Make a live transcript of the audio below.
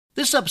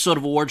This episode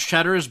of Awards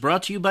Chatter is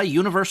brought to you by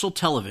Universal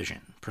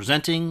Television,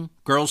 presenting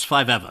Girls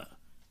Five Eva.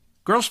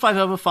 Girls Five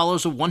Eva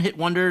follows a one-hit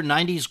wonder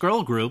 90s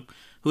girl group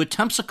who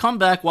attempts a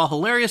comeback while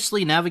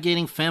hilariously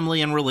navigating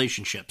family and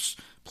relationships,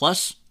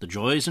 plus the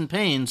joys and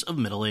pains of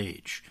middle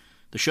age.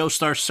 The show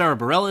stars Sarah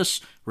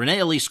Bareilles, Renee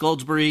Elise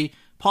Goldsberry,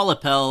 Paula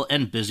Pell,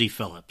 and Busy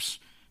Phillips.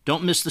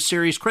 Don't miss the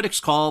series critics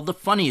call the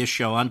funniest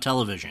show on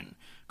television.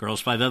 Girls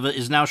Five Eva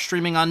is now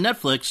streaming on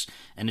Netflix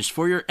and is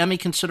for your Emmy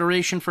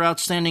consideration for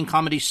Outstanding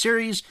Comedy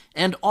Series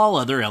and all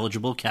other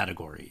eligible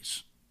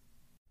categories.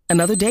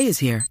 Another day is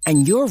here,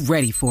 and you're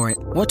ready for it.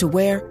 What to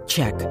wear?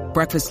 Check.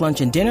 Breakfast,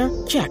 lunch, and dinner?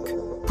 Check.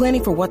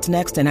 Planning for what's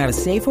next and how to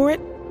save for it?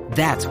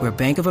 That's where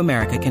Bank of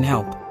America can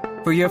help.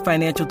 For your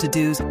financial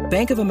to-dos,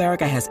 Bank of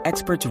America has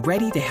experts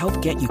ready to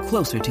help get you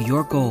closer to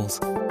your goals.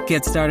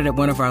 Get started at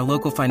one of our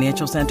local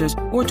financial centers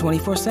or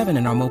 24/7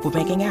 in our mobile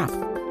banking app.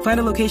 Find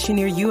a location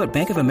near you at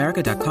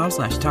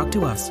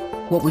bankofamerica.com/talktous.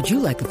 What would you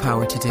like the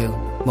power to do?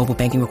 Mobile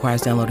banking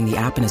requires downloading the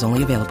app and is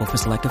only available for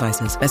select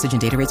devices. Message and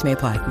data rates may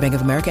apply. Bank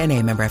of America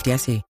N.A., member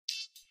FDIC.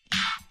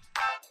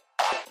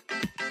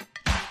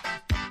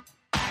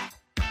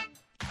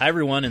 Hi,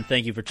 everyone, and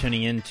thank you for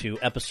tuning in to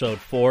Episode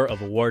 4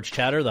 of Awards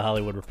Chatter, the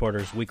Hollywood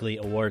Reporter's weekly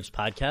awards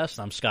podcast.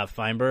 I'm Scott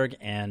Feinberg,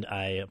 and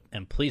I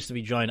am pleased to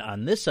be joined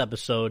on this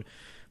episode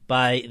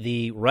by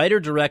the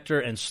writer, director,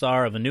 and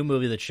star of a new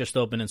movie that's just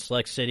opened in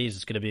select cities.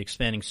 It's going to be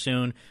expanding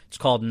soon. It's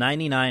called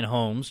 99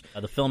 Homes.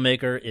 The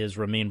filmmaker is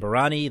Ramin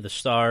Bahrani. The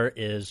star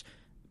is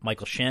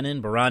Michael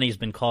Shannon. Bahrani's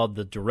been called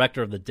the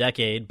director of the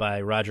decade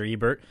by Roger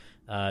Ebert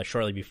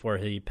shortly before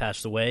he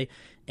passed away.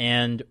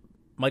 And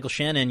Michael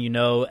Shannon, you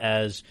know,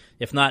 as,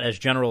 if not as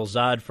General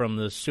Zod from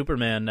the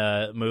Superman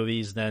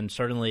movies, then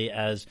certainly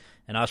as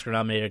an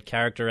Oscar-nominated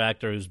character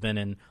actor who's been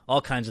in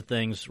all kinds of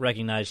things,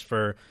 recognized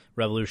for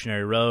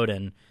Revolutionary Road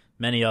and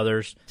many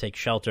others, Take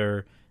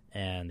Shelter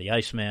and The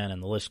Iceman,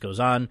 and the list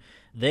goes on.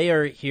 They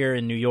are here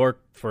in New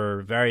York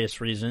for various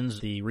reasons.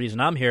 The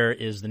reason I'm here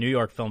is the New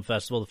York Film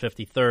Festival, the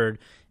 53rd,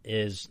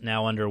 is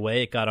now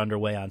underway. It got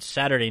underway on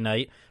Saturday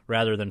night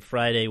rather than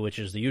Friday, which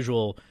is the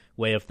usual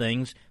way of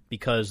things,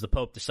 because the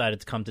Pope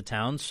decided to come to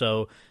town.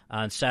 So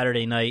on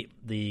Saturday night,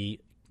 the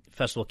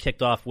festival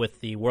kicked off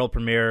with the world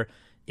premiere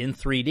in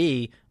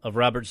 3D of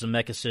Robert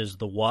Zemeckis'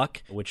 The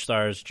Walk, which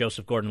stars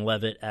Joseph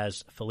Gordon-Levitt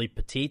as Philippe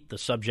Petit, the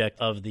subject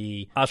of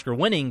the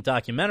Oscar-winning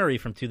documentary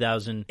from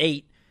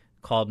 2008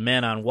 called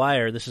Man on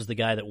Wire. This is the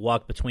guy that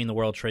walked between the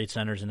World Trade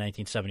Centers in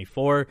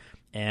 1974,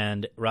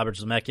 and Robert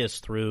Zemeckis,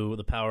 through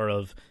the power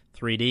of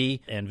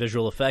 3D and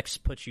visual effects,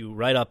 puts you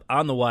right up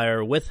on the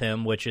wire with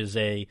him, which is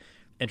a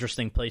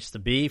interesting place to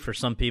be. For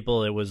some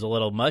people, it was a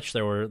little much.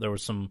 There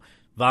was some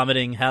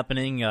vomiting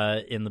happening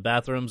in the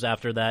bathrooms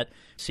after that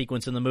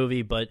sequence in the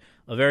movie, but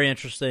a very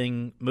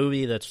interesting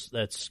movie that's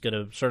going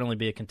to certainly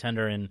be a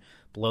contender in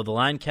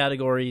below-the-line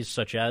categories,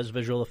 such as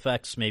visual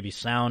effects, maybe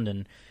sound,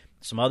 and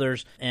some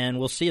others. And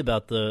we'll see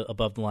about the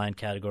above-the-line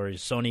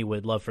categories. Sony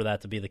would love for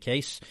that to be the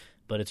case,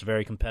 but it's a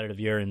very competitive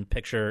year in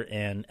picture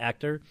and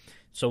actor,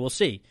 so we'll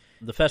see.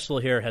 The festival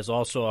here has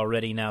also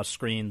already now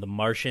screened The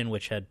Martian,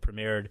 which had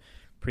premiered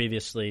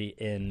previously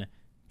in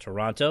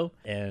Toronto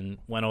and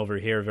went over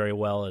here very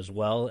well as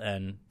well,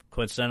 and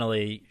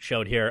coincidentally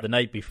showed here the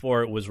night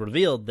before it was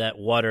revealed that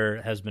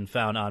water has been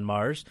found on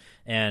Mars,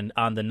 and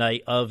on the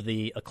night of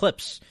the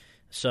eclipse.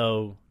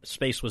 So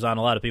space was on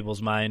a lot of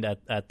people's mind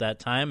at that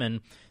time,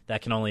 and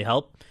that can only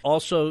help.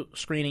 Also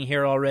screening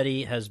here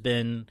already has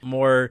been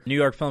more New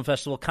York Film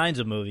Festival kinds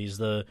of movies,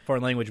 the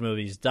foreign language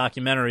movies,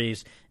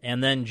 documentaries,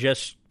 and then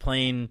just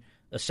plain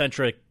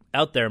eccentric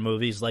out there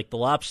movies like The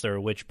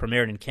Lobster, which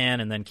premiered in Cannes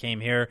and then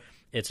came here.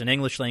 It's an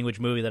English-language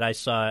movie that I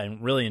saw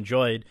and really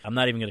enjoyed. I'm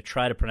not even going to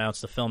try to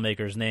pronounce the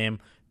filmmaker's name,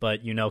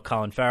 but you know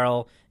Colin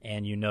Farrell,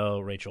 and you know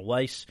Rachel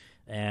Weisz,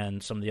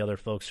 and some of the other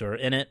folks who are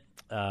in it,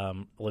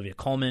 Olivia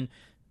Colman.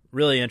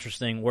 Really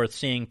interesting, worth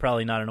seeing.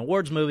 Probably not an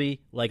awards movie,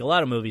 like a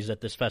lot of movies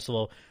at this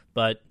festival,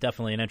 but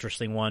definitely an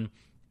interesting one.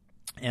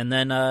 And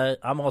then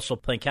I'm also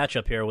playing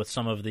catch-up here with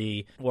some of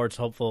the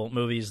awards-hopeful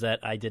movies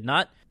that I did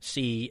not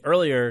see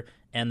earlier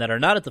and that are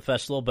not at the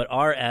festival, but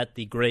are at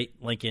the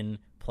great Lincoln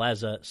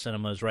Plaza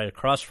Cinemas right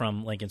across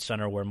from Lincoln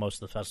Center, where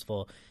most of the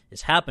festival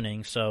is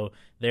happening. So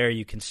there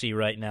you can see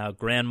right now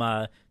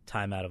Grandma,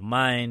 Time Out of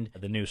Mind,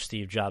 the new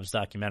Steve Jobs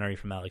documentary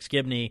from Alex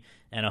Gibney,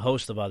 and a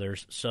host of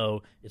others.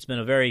 So it's been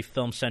a very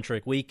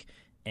film-centric week,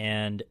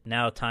 and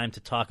now time to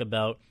talk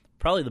about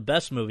probably the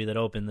best movie that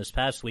opened this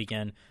past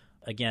weekend,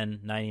 again,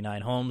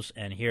 99 Homes,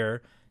 and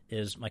here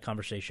is my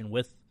conversation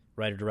with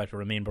writer-director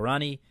Ramin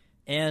Bahrani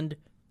and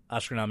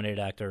Oscar-nominated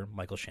actor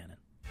Michael Shannon.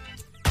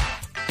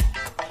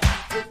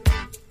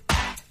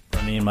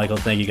 Ramin, Michael,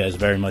 thank you guys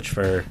very much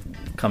for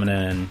coming in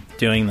and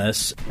doing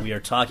this. We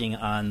are talking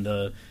on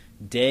the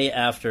day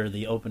after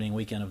the opening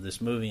weekend of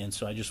this movie, and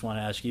so I just want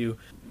to ask you,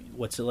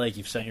 what's it like?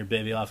 You've sent your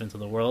baby off into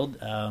the world.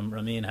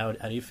 Ramin, how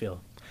do you feel?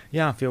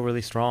 Yeah, I feel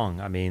really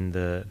strong. I mean,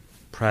 the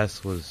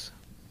press was,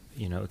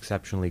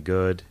 exceptionally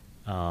good.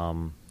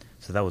 So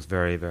that was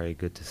very, very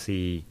good to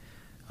see.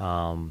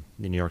 The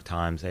New York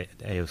Times,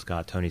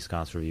 Tony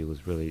Scott's review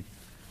was really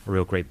a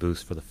real great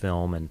boost for the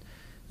film. And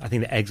I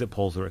think the exit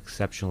polls are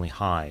exceptionally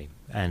high.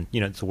 And,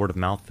 it's a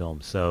word-of-mouth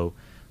film, so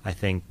I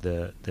think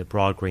the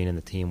Broad Green and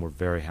the team were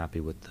very happy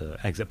with the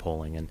exit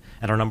polling, and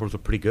our numbers were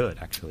pretty good,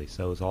 actually.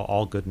 So it was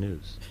all good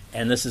news.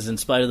 And this is in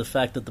spite of the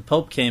fact that the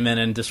Pope came in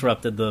and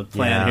disrupted the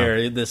plan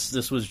here.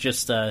 This was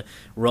just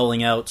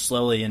rolling out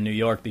slowly in New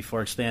York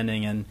before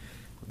expanding, and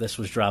this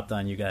was dropped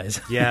on you guys.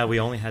 Yeah, we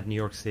only had New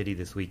York City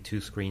this week, 2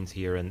 screens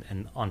here,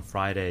 and on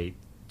Friday,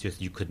 just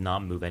you could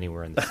not move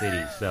anywhere in the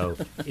city. So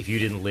if you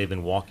didn't live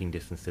in walking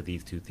distance to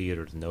these 2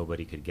 theaters,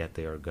 nobody could get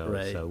there or go.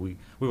 Right. So we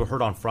were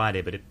hurt on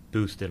Friday, but it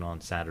boosted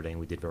on Saturday, and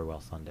we did very well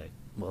Sunday.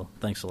 Well,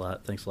 thanks a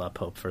lot,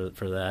 Pope, for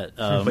that.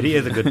 But he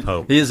is a good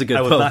Pope. He is a good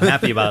Pope. I was not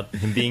happy about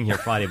him being here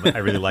Friday, but I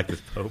really like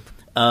this Pope.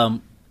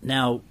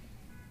 Now,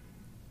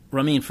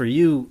 Ramin, for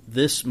you,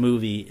 this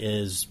movie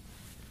is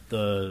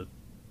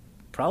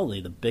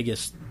probably the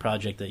biggest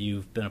project that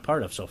you've been a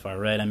part of so far,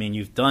 right? I mean,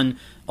 you've done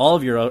all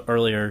of your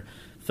earlier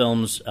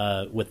films,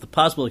 with the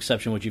possible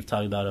exception, which you've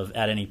talked about, of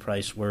At Any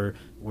Price, were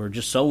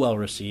just so well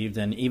received,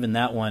 and even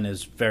that one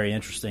is very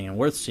interesting and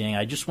worth seeing.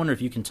 I just wonder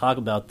if you can talk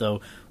about, though,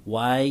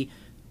 why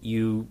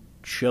you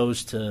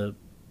chose to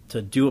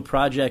do a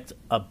project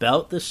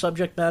about this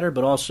subject matter,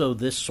 but also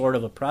this sort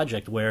of a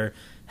project where,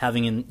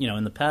 having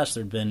in the past,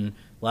 there'd been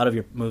a lot of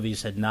your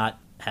movies had not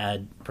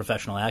had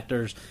professional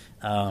actors,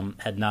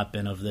 had not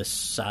been of this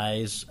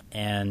size,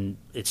 and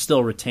it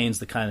still retains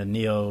the kind of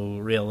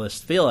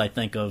neo-realist feel, I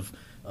think, of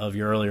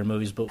your earlier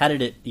movies. But how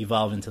did it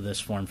evolve into this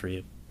form for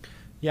you?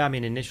 Yeah, I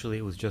mean, initially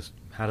it was just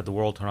how did the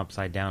world turn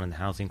upside down in the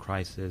housing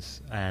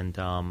crisis, and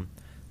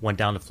went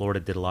down to Florida,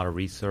 did a lot of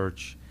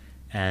research,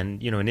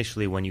 and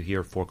initially when you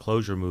hear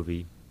foreclosure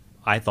movie,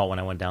 I thought when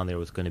I went down there it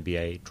was going to be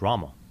a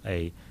drama,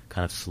 a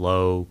kind of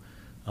slow,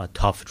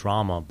 tough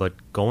drama. But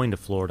going to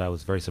Florida, I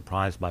was very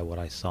surprised by what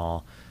I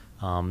saw.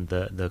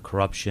 The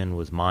corruption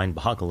was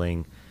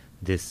mind-boggling.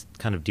 This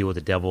kind of deal with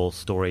the devil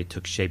story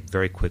took shape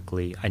very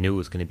quickly. I knew it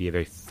was going to be a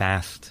very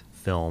fast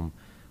film,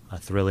 a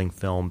thrilling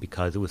film,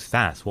 because it was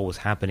fast. What was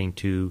happening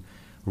to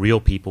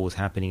real people was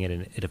happening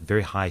at a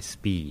very high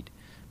speed.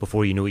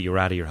 Before you knew it, you were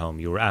out of your home.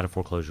 You were out of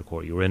foreclosure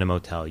court. You were in a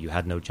motel. You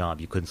had no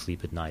job. You couldn't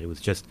sleep at night. It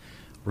was just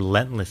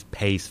relentless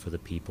pace for the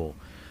people.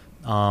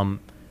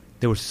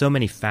 There were so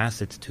many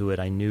facets to it.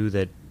 I knew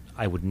that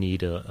I would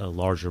need a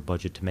larger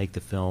budget to make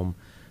the film.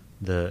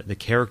 The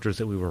characters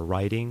that we were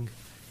writing,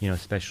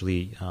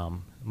 especially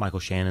Michael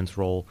Shannon's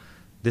role,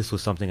 this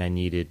was something I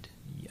needed.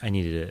 I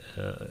needed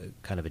a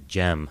kind of a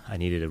gem. I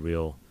needed a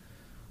real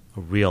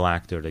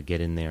actor to get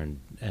in there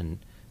and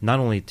not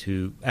only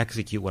to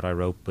execute what I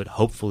wrote, but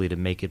hopefully to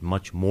make it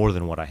much more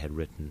than what I had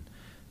written.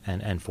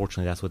 And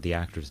fortunately, that's what the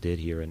actors did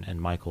here.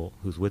 And Michael,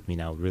 who's with me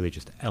now, really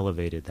just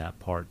elevated that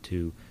part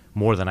to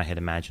more than I had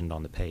imagined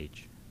on the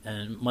page.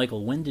 And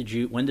Michael, when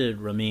did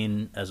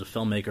Ramin as a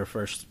filmmaker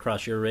first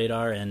cross your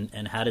radar,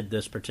 and how did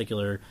this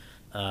particular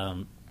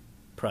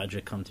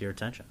project come to your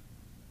attention?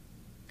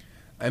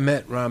 I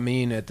met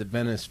Ramin at the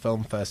Venice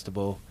Film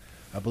Festival.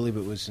 I believe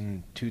it was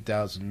in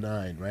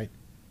 2009, right?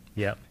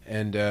 Yep.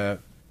 And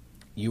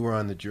you were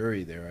on the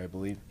jury there, I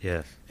believe.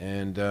 Yes.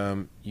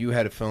 And you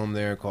had a film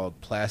there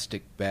called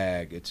Plastic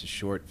Bag. It's a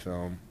short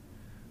film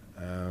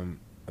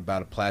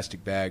about a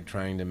plastic bag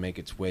trying to make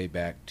its way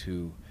back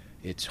to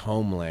its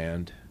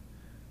homeland,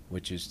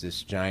 which is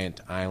this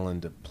giant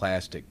island of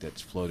plastic that's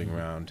floating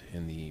around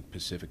in the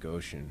Pacific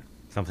Ocean.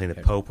 Something the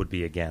Pope would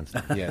be against.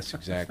 Yes,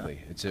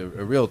 exactly. It's a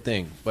real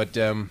thing. But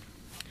the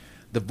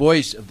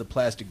voice of the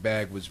plastic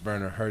bag was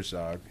Werner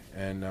Herzog,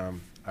 and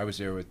I was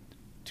there with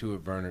 2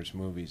 of Werner's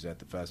movies at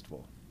the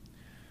festival.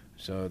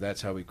 So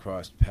that's how we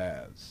crossed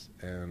paths.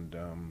 And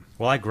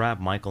well, I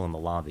grabbed Michael in the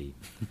lobby.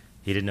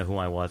 He didn't know who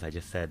I was. I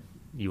just said,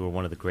 "You were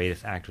one of the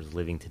greatest actors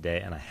living today,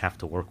 and I have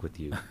to work with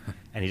you."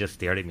 And he just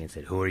stared at me and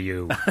said, "Who are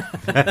you?"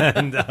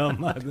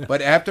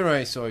 But after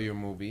I saw your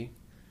movie,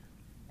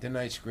 didn't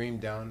I scream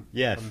down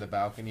Yes. from the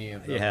balcony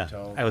of the Yeah.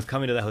 hotel? I was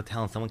coming to the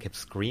hotel, and someone kept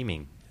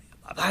screaming,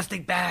 "A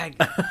plastic bag!"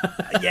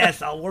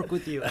 "Yes, I'll work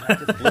with you." And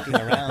I'm just looking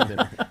around,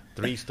 and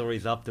 3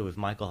 stories up, there was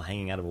Michael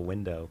hanging out of a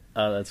window.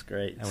 Oh, that's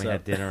great. And we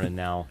had dinner, and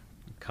now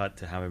cut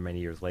to however many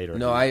years later.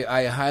 No,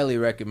 I highly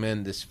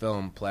recommend this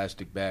film,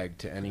 Plastic Bag,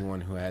 to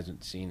anyone who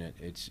hasn't seen it.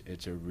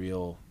 It's a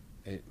real...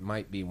 It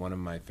might be one of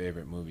my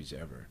favorite movies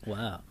ever.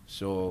 Wow.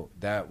 So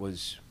that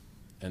was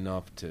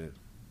enough to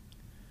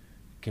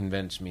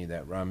convince me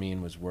that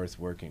Ramin was worth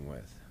working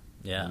with.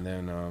 Yeah. And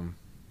then,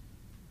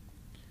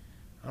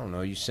 I don't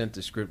know, you sent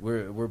the script.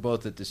 We're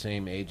both at the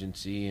same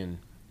agency, and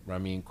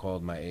Ramin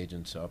called my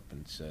agents up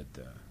and said,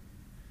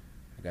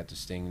 I got to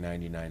Sting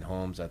 99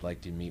 Homes. I'd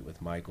like to meet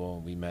with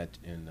Michael. We met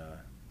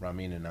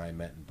Ramin and I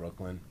met in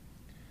Brooklyn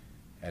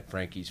at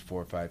Frankie's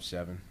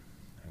 457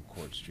 on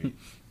Court Street.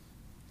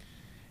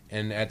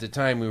 And at the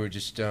time, we were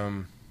just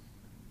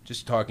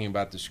talking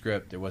about the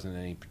script. There wasn't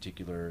any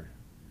particular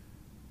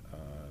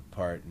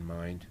part in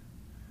mind.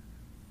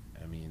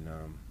 I mean,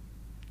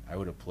 I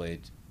would have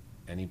played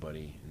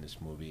anybody in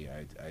this movie.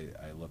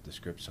 I love the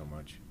script so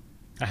much.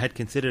 I had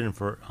considered him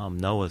for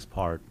Noah's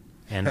part,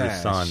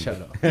 Andrew's son.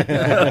 Shut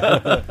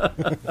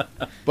up.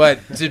 But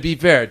to be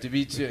fair,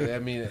 I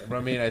mean,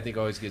 Ramin, I think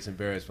always gets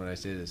embarrassed when I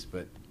say this,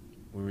 but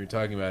when we were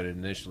talking about it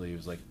initially, he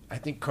was like, I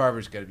think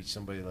Carver's got to be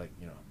somebody like,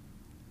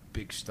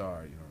 big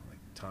star, like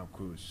Tom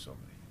Cruise or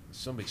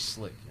somebody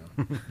slick,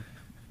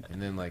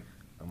 And then like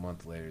a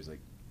month later, he's like,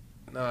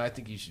 no, I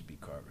think you should be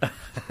Carver.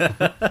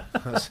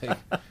 I was like,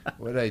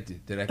 what did I do?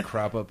 Did I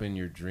crop up in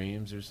your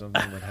dreams or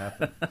something? What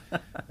happened?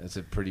 That's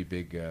a pretty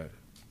big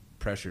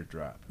pressure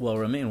drop. Well,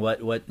 Ramin,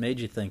 what made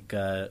you think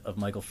of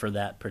Michael for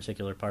that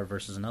particular part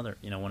versus another?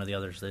 One of the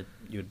others that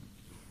you'd...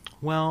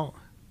 Well,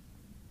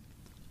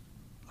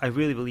 I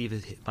really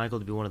believe Michael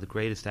to be one of the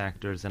greatest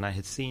actors, and I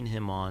had seen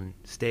him on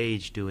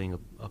stage doing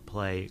a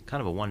play,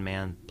 kind of a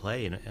one-man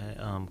play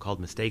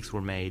called Mistakes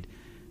Were Made,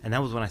 and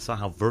that was when I saw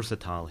how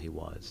versatile he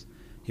was.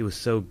 He was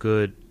so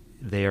good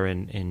there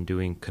in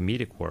doing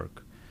comedic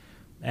work.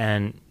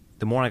 And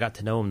the more I got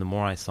to know him, the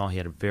more I saw he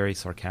had a very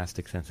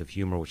sarcastic sense of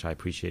humor, which I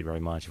appreciate very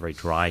much, very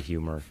dry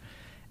humor.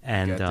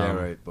 And, got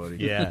that right, buddy.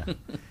 Yeah.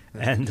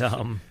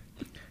 And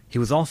he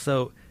was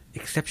also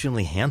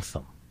exceptionally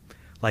handsome.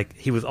 Like,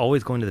 he was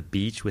always going to the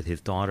beach with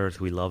his daughters,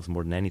 who he loves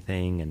more than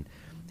anything, and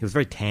he was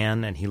very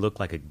tan, and he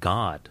looked like a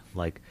god.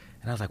 And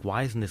I was like,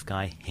 why isn't this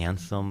guy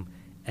handsome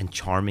and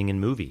charming in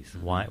movies?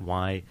 Mm-hmm.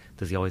 Why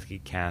does he always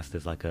get cast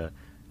as like a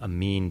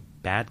mean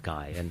bad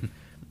guy? And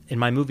in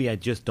my movie, I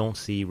just don't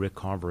see Rick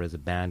Carver as a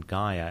bad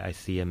guy. I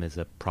see him as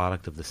a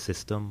product of the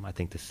system. I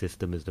think the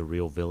system is the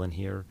real villain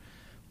here.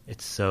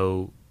 It's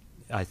so,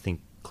 I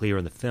think, clear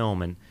in the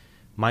film. And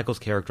Michael's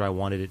character, I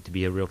wanted it to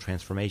be a real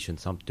transformation,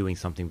 doing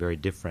something very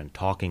different,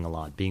 talking a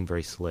lot, being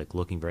very slick,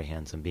 looking very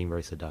handsome, being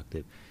very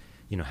seductive,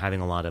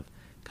 having a lot of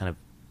kind of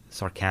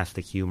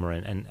sarcastic humor.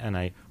 And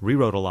I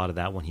rewrote a lot of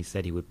that when he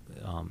said he would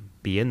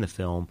be in the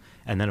film.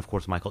 And then, of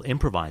course, Michael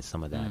improvised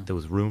some of that. Mm. There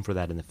was room for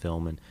that in the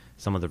film, and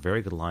some of the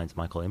very good lines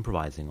Michael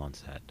improvising on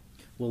set.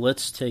 Well,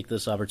 let's take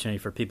this opportunity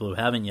for people who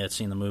haven't yet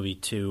seen the movie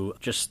to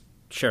just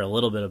share a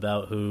little bit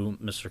about who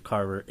Mr.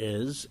 Carver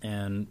is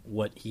and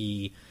what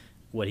he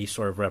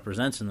sort of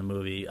represents in the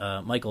movie.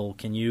 Michael,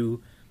 can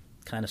you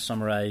kind of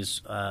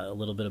summarize a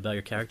little bit about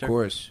your character? Of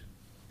course.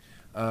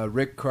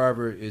 Rick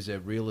Carver is a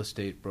real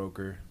estate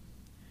broker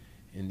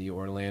in the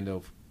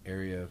Orlando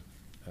area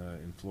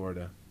in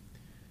Florida.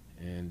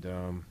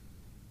 And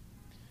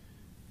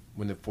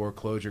when the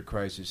foreclosure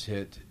crisis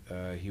hit,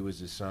 he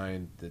was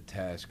assigned the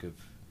task of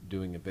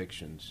doing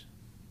evictions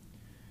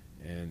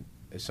and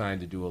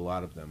assigned to do a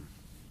lot of them.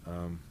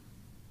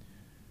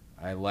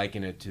 I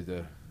liken it to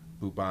the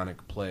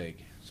bubonic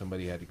plague.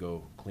 Somebody had to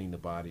go clean the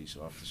bodies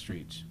off the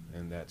streets,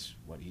 and that's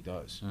what he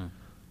does.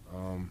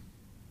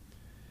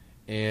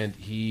 And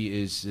he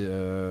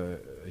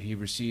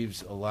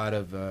receives a lot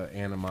of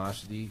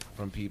animosity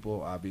from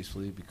people,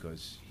 obviously,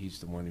 because he's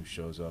the one who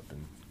shows up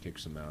and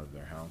kicks them out of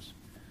their house.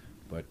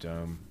 But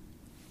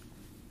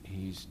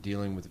he's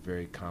dealing with a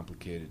very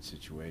complicated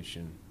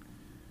situation,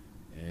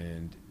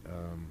 and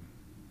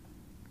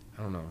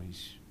I don't know.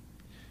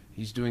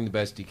 He's doing the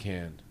best he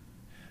can.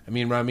 I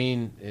mean,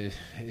 Ramin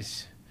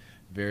is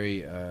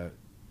very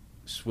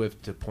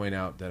swift to point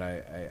out that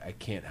I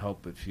can't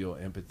help but feel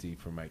empathy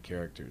for my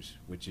characters,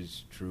 which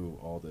is true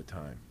all the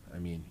time. I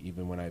mean,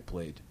 even when I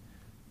played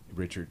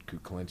Richard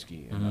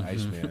Kuklinski in The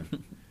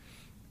Iceman,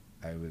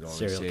 I would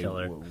always say,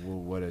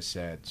 what a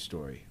sad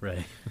story.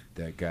 Right.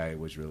 That guy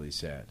was really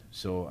sad.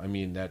 So, I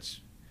mean,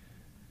 that's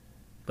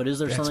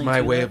something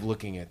my way of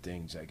looking at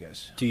things, I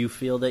guess. Do you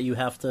feel that you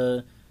have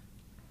to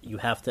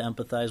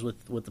empathize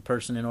with the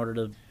person in order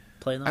to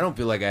play them? I don't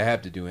feel like I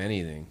have to do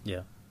anything.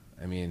 Yeah.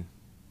 I mean,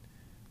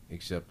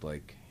 except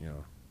like,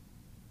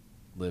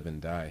 live and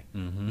die.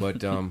 Mm-hmm.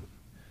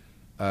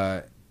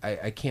 But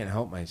I can't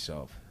help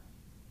myself.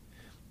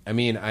 I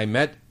mean, I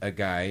met a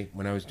guy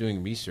when I was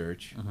doing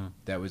research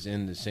that was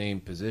in the same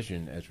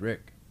position as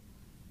Rick,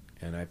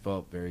 and I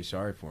felt very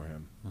sorry for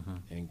him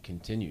and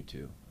continue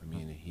to. I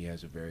mean, he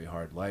has a very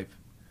hard life,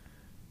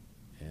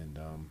 and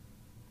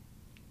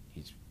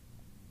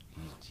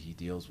he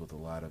deals with a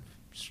lot of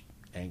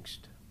angst.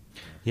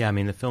 Yeah, I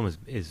mean, the film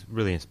is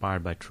really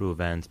inspired by true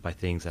events, by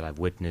things that I've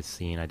witnessed,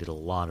 seen. I did a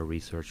lot of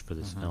research for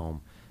this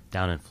film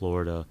down in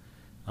Florida,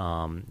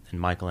 and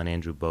Michael and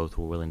Andrew both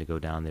were willing to go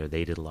down there.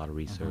 They did a lot of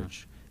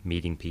research,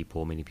 meeting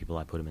people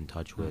I put him in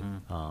touch with.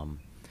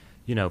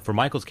 For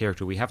Michael's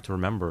character, we have to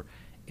remember,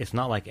 it's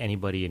not like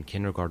anybody in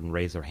kindergarten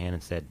raised their hand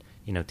and said,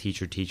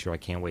 teacher, I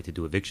can't wait to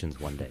do evictions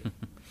one day.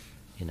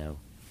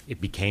 It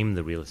became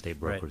the real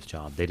estate broker's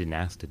job. They didn't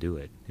ask to do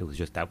it. It was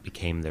just that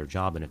became their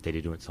job, and if they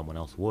didn't do it, someone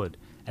else would.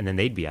 And then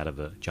they'd be out of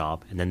a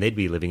job, and then they'd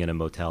be living in a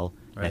motel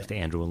next to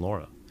Andrew and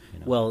Laura.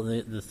 Well,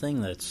 the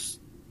thing that's,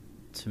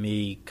 to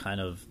me,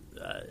 kind of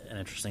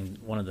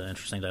one of the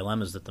interesting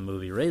dilemmas that the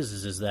movie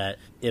raises is that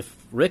if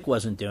Rick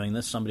wasn't doing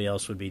this, somebody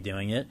else would be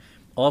doing it.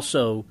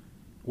 Also,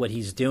 what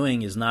he's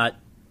doing is not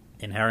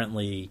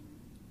inherently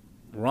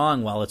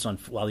wrong. While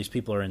these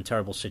people are in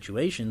terrible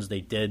situations,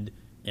 they did,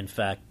 in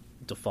fact,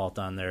 default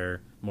on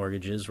their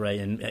mortgages, right?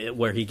 And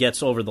where he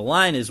gets over the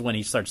line is when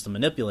he starts to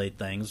manipulate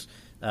things,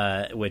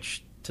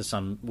 which to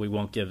some we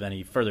won't give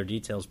any further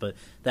details, but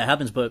that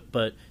happens.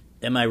 But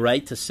am I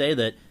right to say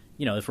that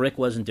if Rick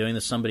wasn't doing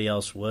this, somebody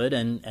else would,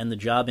 and the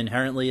job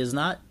inherently is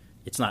not,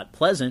 it's not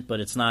pleasant, but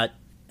it's not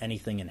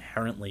anything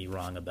inherently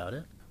wrong about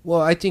it.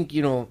 Well, I think,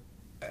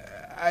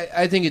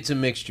 I think it's a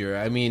mixture.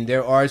 I mean,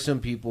 there are some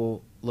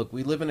people, look,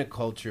 we live in a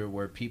culture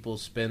where people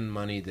spend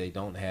money they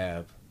don't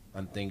have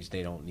on things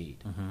they don't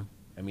need. Mm-hmm.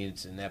 I mean,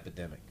 it's an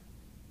epidemic.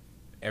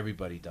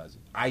 Everybody does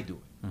it. I do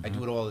it. Mm-hmm. I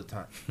do it all the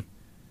time.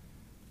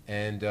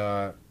 And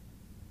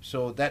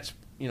so that's,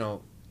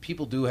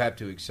 people do have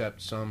to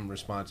accept some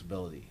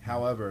responsibility.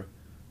 However,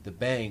 the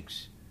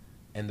banks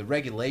and the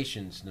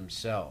regulations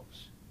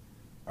themselves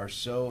are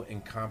so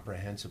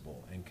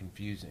incomprehensible and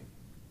confusing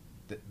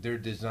that they're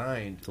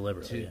designed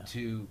deliberately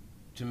to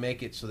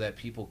make it so that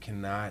people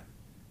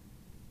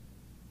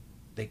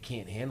they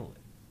can't handle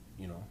it.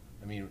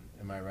 I mean,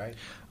 am I right?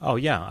 Oh,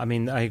 yeah. I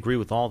mean, I agree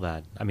with all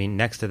that. I mean,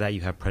 next to that,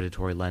 you have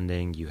predatory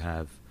lending. You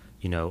have,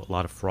 a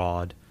lot of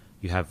fraud.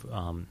 You have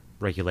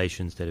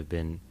regulations that have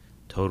been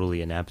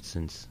totally inept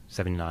since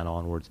 79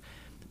 onwards.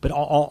 But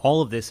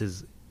all of this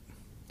is,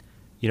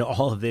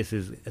 all of this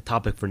is a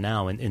topic for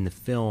now. And in the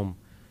film,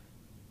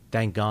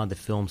 thank God the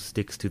film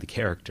sticks to the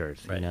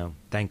characters. Right.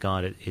 Thank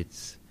God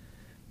it's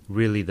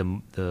really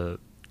the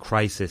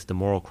crisis, the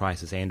moral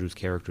crisis Andrew's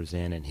character's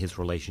in, and his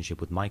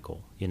relationship with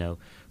Michael.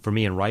 For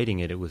me in writing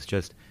it, it was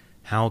just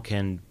how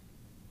can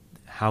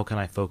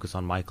I focus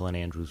on Michael and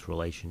Andrew's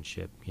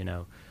relationship,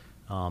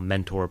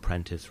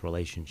 mentor-apprentice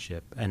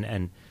relationship,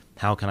 and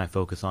how can I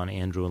focus on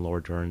Andrew and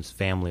Laura Dern's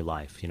family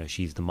life?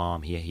 She's the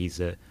mom, he's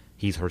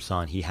her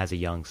son, he has a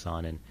young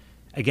son, and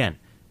again,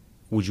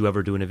 would you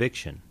ever do an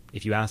eviction?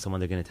 If you ask someone,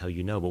 they're going to tell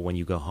you no, but when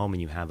you go home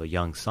and you have a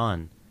young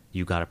son,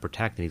 you got to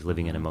protect, and he's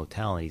living in a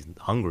motel, and he's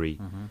hungry,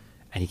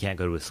 and he can't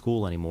go to his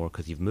school anymore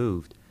because you've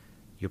moved,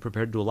 you're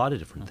prepared to do a lot of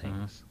different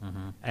things.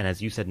 And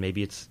as you said,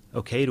 maybe it's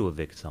okay to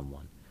evict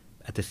someone.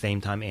 At the same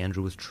time,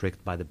 Andrew was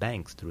tricked by the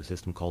banks through a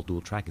system called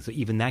dual tracking. So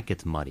even that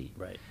gets muddy.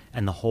 Right.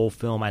 And the whole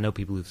film, I know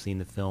people who've seen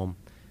the film,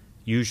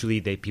 usually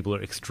people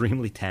are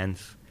extremely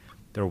tense.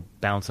 They're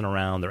bouncing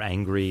around. They're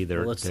angry.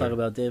 Let's talk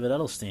about David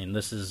Edelstein.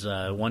 This is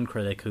one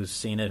critic who's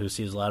seen it, who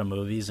sees a lot of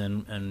movies,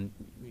 and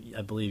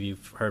I believe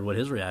you've heard what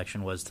his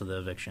reaction was to the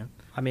eviction.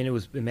 I mean, it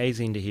was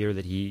amazing to hear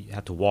that he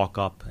had to walk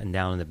up and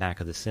down in the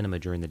back of the cinema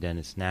during the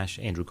Dennis Nash,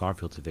 Andrew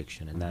Garfield's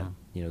eviction, and that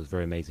it was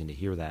very amazing to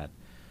hear that.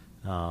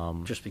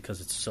 Just because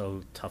it's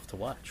so tough to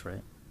watch,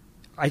 right?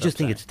 I just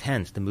think it's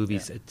tense. The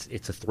movie's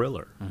it's a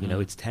thriller.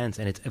 It's tense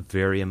and it's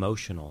very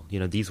emotional.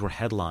 These were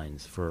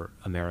headlines for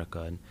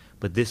America,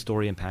 but this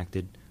story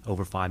impacted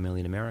over 5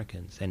 million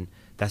Americans, and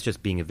that's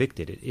just being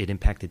evicted. It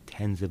impacted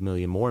tens of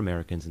million more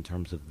Americans in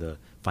terms of the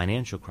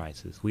financial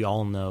crisis. We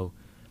all know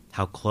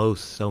how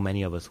close so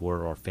many of us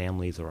were, our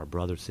families or our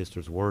brothers,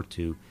 sisters were,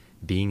 to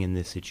being in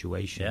this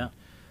situation. Yeah.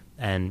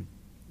 And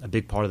a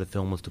big part of the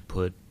film was to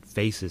put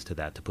faces to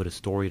that, to put a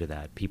story to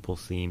that. People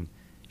seem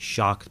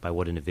shocked by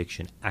what an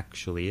eviction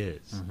actually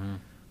is.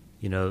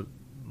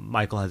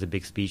 Michael has a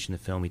big speech in the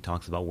film. He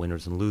talks about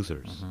winners and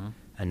losers.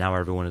 And now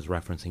everyone is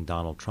referencing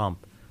Donald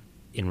Trump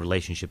in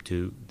relationship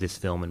to this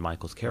film and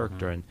Michael's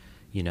character. And,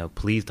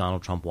 please,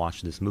 Donald Trump,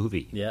 watch this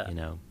movie.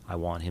 Yeah. I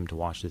want him to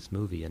watch this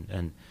movie.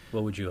 And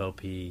what would you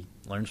hope he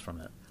learns from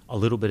it? A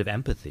little bit of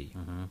empathy,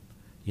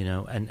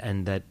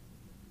 and that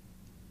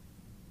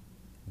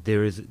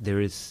there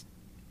is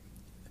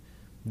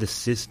the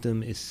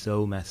system is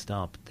so messed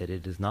up that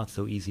it is not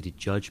so easy to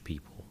judge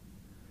people.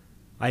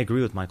 I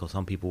agree with Michael.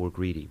 Some people were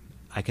greedy.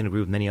 I can agree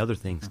with many other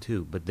things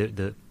too. But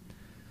the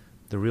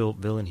real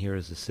villain here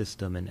is the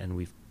system,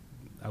 and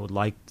I would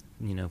like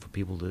for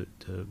people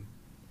to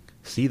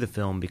see the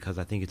film because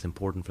I think it's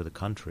important for the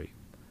country,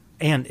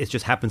 and it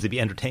just happens to be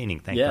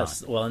entertaining. Thank God.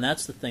 Yes, well, and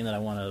that's the thing that I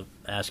want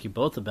to ask you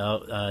both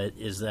about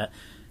is that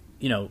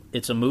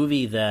it's a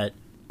movie that,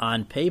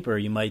 on paper,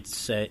 you might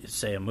say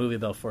a movie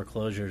about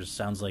foreclosures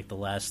sounds like the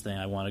last thing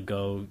I want to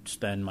go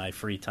spend my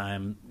free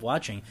time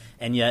watching,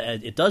 and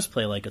yet it does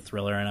play like a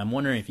thriller. And I'm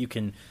wondering if you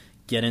can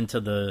get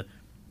into the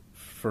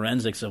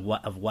forensics of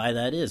why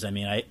that is. I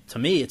mean, to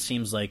me, it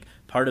seems like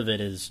part of it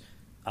is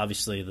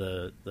obviously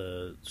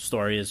the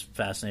story is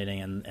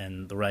fascinating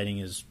and the writing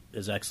is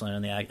excellent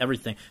and the act,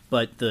 everything,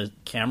 but the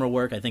camera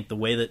work, I think the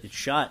way that it's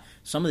shot,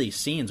 some of these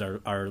scenes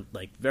are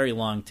like very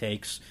long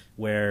takes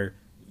where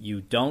you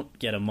don't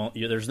get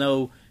there's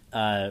no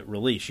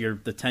release.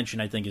 The tension,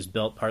 I think, is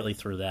built partly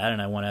through that,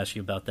 and I want to ask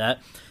you about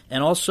that.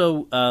 And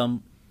also, I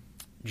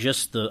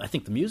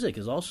think the music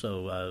is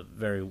also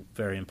very,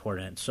 very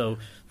important. So,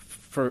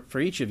 for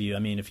each of you, I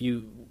mean, if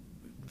you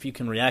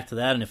can react to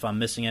that, and if I'm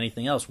missing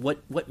anything else,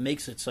 what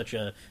makes it such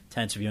a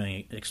tense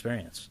viewing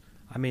experience?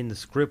 I mean, the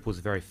script was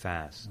very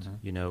fast.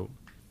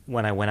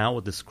 When I went out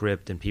with the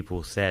script and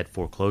people said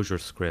foreclosure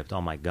script,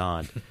 oh my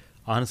God.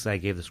 Honestly, I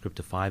gave the script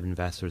to 5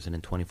 investors, and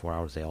in 24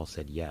 hours, they all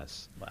said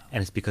yes. Wow.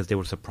 And it's because they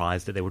were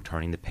surprised that they were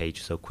turning the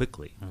page so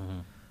quickly.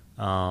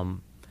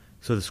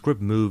 So the script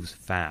moves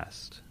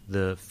fast.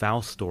 The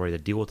Faust story, the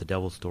Deal with the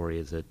Devil story,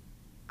 is a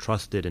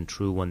trusted and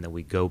true one that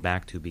we go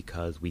back to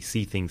because we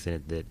see things in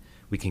it that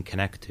we can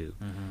connect to.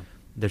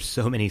 There's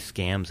so many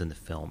scams in the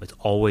film. It's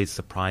always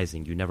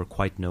surprising. You never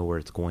quite know where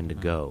it's going to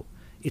go.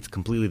 it's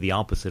completely the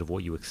opposite of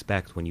what you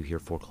expect when you hear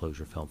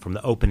foreclosure film. From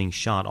the opening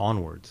shot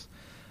onwards,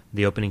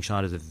 the opening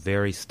shot is a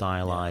very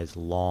stylized,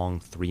 long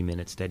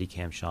 3-minute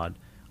Steadicam shot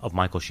of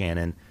Michael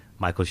Shannon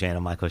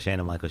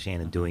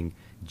doing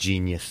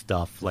genius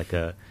stuff like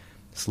a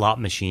slot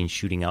machine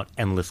shooting out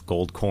endless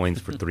gold coins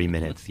for 3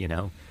 minutes, you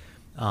know.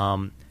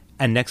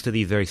 And next to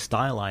the very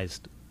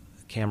stylized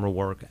camera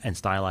work and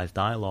stylized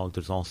dialogue,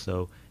 there's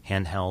also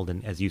handheld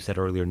and, as you said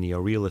earlier,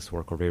 neorealist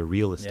work or very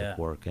realistic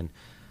work. And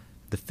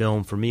the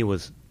film, for me,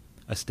 was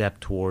a step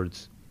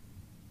towards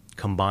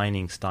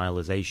combining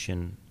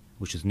stylization,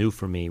 which is new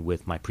for me,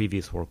 with my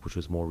previous work, which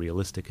was more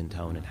realistic in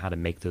tone, and how to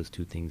make those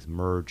two things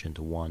merge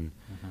into one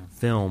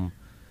film.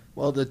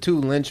 Well, the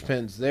two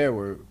linchpins there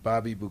were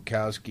Bobby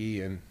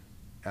Bukowski and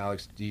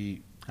Alex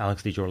D.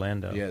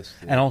 Orlando. Yes.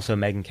 And also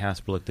Megan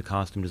Kasperlik, the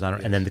costume designer,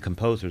 and then the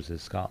composers,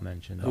 as Scott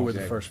mentioned. Who were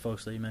the first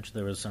folks that you mentioned?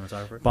 There was a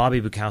cinematographer?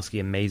 Bobby Bukowski,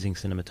 amazing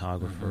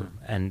cinematographer,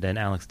 and then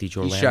Alex D.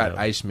 Orlando. He shot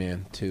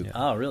Iceman, too. Yeah.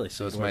 Oh, really?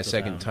 So it's my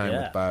second time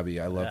with Bobby.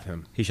 I love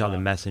him. He shot The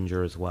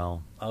Messenger as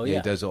well. Oh, He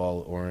does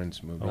all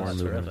Oren's movies.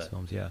 Oren's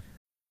films, yeah.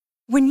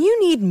 When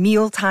you need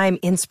mealtime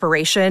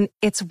inspiration,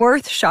 it's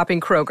worth shopping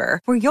Kroger,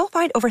 where you'll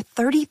find over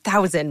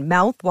 30,000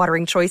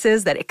 mouth-watering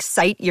choices that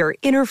excite your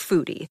inner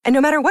foodie. And no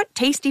matter what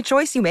tasty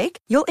choice you make,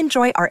 you'll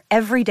enjoy our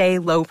everyday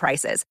low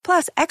prices,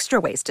 plus extra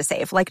ways to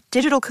save, like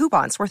digital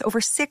coupons worth over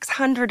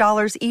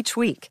 $600 each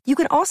week. You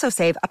can also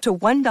save up to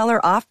 $1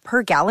 off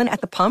per gallon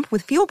at the pump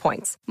with fuel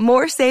points.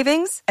 More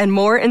savings and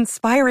more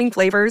inspiring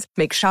flavors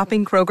make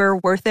shopping Kroger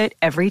worth it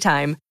every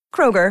time.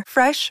 Kroger,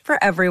 fresh for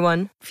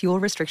everyone. Fuel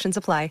restrictions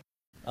apply.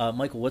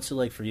 Michael, what's it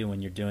like for you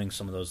when you're doing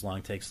some of those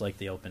long takes, like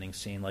the opening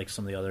scene, like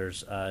some of the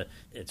others?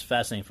 It's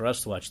fascinating for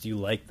us to watch. Do you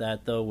like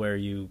that, though, where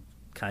you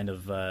kind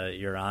of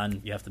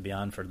you have to be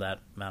on for that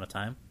amount of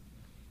time?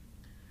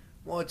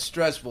 Well, it's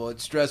stressful.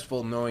 It's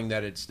stressful knowing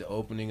that it's the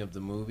opening of the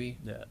movie.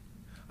 Yeah.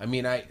 I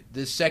mean,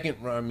 the second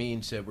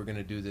Ramin said we're going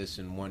to do this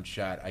in one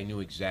shot, I knew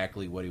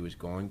exactly what he was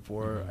going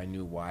for. I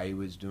knew why he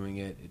was doing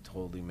it. It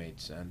totally made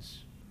sense.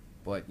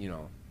 But, you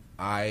know,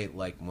 I,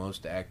 like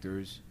most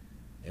actors,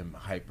 am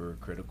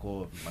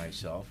hypercritical of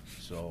myself,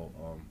 so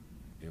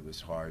it was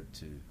hard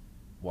to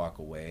walk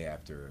away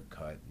after a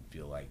cut and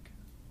feel like,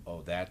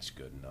 oh, that's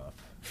good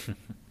enough.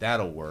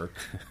 That'll work,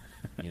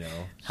 you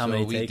know. How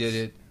many we takes? did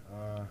it.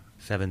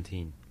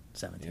 17.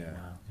 17, Yeah. wow.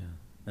 Yeah.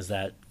 Does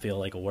that feel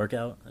like a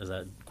workout? Is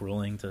that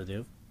grueling to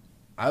do?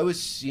 I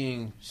was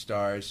seeing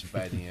stars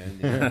by the end,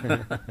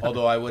 yeah.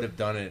 Although I would have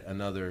done it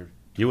another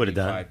You would have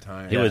done 45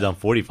 times. He would have done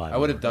 45. I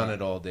would have done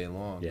it all day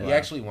long. Yeah. We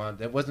actually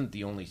that wasn't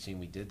the only scene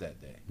we did that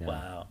day. Yeah.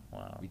 Wow.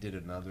 We did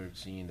another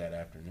scene that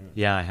afternoon.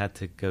 Yeah, I had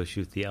to go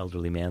shoot the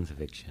elderly man's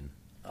eviction.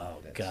 Oh,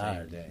 That God.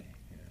 same day.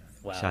 Yeah.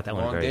 Wow. Shot that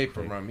one Long very day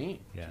quick. for Ramin.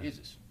 Yeah.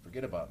 Jesus,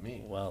 forget about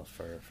me. Well,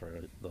 for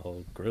the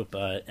whole group.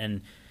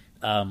 And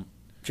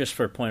just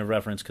for a point of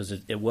reference, because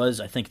it was,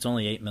 I think it's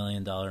only $8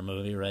 million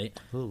movie, right?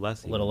 A little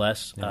less. A little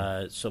less.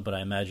 Yeah. But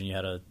I imagine you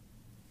had a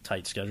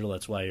tight schedule.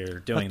 That's why you're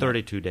doing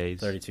 32 days.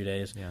 32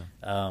 days.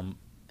 Yeah.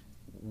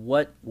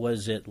 What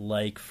was it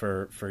like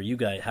for you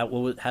guys?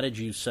 How did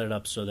you set it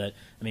up so that,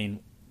 I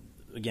mean,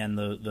 again,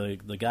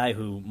 the guy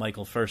who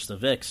Michael first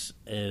evicts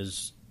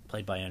is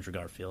played by Andrew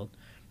Garfield,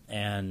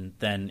 and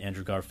then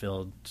Andrew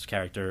Garfield's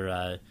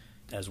character,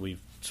 as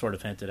we've sort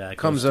of hinted at,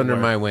 Comes under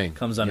my wing.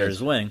 Comes under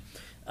his wing.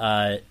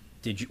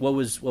 What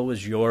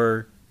was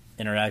your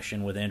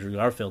interaction with Andrew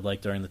Garfield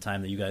like during the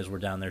time that you guys were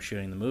down there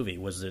shooting the movie?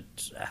 Was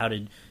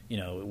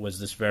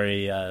this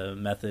very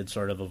method,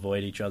 sort of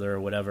avoid each other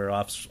or whatever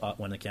off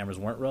when the cameras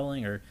weren't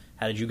rolling, or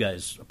how did you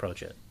guys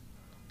approach it?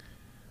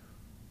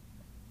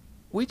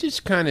 We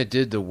just kind of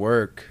did the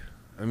work.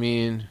 I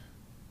mean,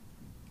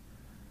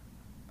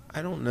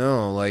 I don't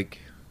know. Like,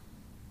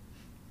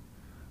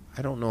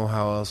 I don't know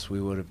how else we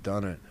would have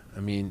done it.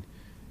 I mean,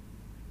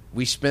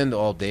 we spend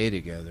all day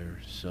together,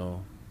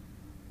 so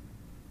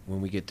when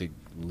we get to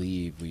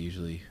leave, we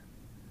usually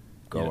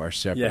go our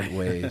separate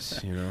ways.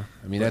 You know,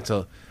 I mean,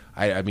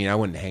 I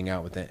wouldn't hang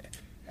out with that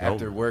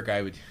after work.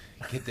 I would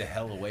get the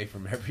hell away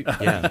from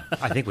everybody. Yeah,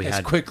 I think we as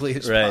had quickly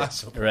as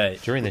possible.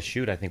 Right. During the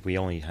shoot, I think we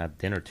only had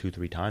dinner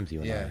 2-3 times.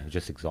 You and I were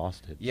just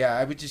exhausted. Yeah,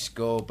 I would just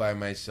go by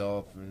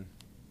myself and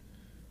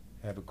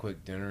have a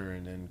quick dinner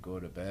and then go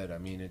to bed. I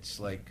mean, it's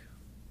like,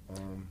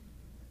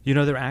 You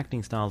know, their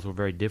acting styles were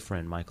very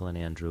different, Michael and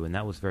Andrew, and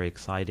that was very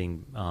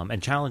exciting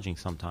and challenging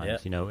sometimes. Yeah.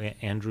 You know,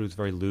 Andrew's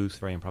very loose,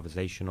 very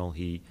improvisational.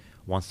 He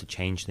wants to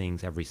change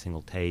things every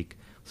single take,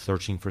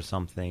 searching for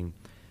something.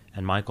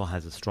 And Michael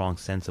has a strong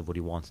sense of what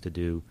he wants to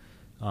do.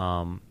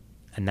 And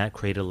that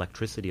created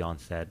electricity on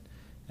set.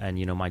 And,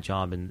 you know, my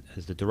job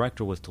as the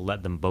director was to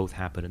let them both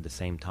happen at the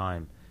same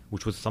time,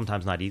 which was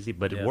sometimes not easy,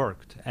 but it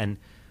worked. And,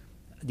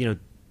 you know,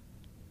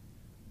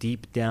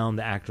 deep down,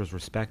 the actors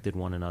respected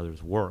one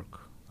another's work.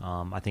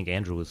 I think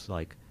Andrew was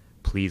like,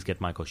 please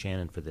get Michael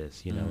Shannon for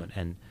this, you know,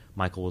 and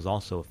Michael was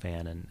also a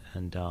fan.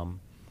 And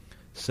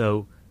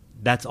so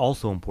that's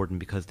also important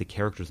because the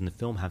characters in the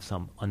film have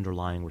some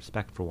underlying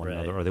respect for one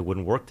another or they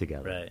wouldn't work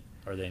together. Right.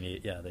 Or they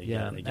need,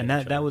 and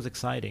that was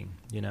exciting,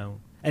 you know.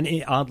 And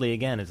oddly,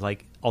 again, it's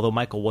like, although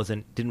Michael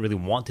didn't really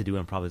want to do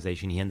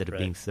improvisation, he ended up Right.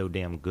 being so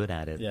damn good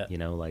at it. Yeah. You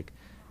know, like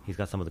he's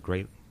got some of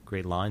the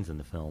great lines in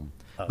the film.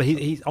 Oh, But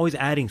he's always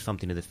adding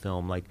something to the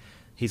film. Like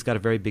he's got a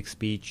very big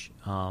speech.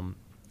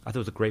 I thought it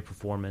was a great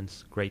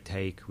performance, great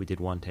take. We did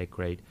one take,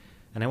 great.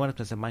 And I went up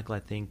and said, Michael, I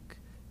think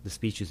the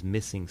speech is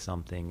missing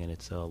something, and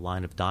it's a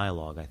line of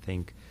dialogue. I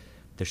think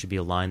there should be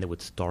a line that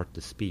would start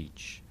the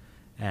speech.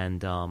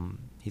 And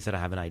he said, I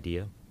have an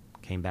idea.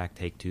 Came back,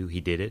 take two.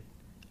 He did it.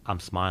 I'm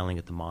smiling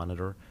at the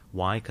monitor.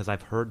 Why? Because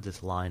I've heard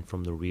this line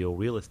from the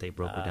real estate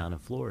broker down in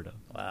Florida.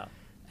 Wow.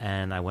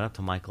 And I went up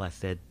to Michael. I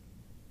said,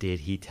 did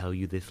he tell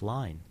you this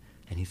line?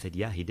 And he said,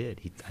 yeah, he did.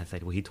 I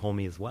said, well, he told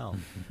me as well.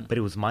 But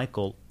it was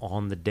Michael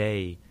on the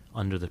day,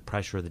 under the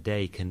pressure of the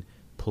day, can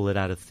pull it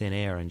out of thin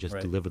air and just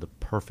Right. deliver the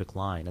perfect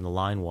line. And the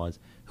line was,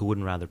 who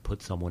wouldn't rather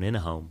put someone in a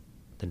home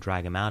than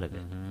drag him out of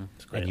it?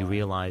 It's a great And you line.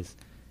 realize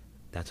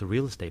that's a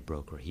real estate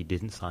broker. He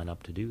didn't sign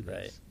up to do this.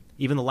 Right.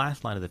 Even the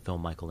last line of the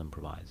film, Michael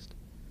improvised.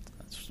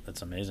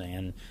 That's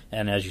amazing,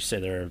 and as you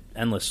say, there are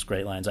endless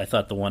great lines. I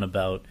thought the one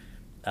about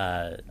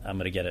I'm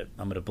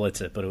gonna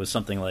blitz it, but it was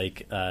something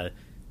like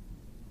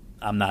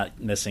I'm not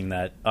missing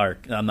that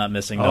arc. I'm not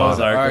missing Noah's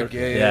the arc. arc,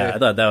 yeah. I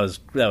thought that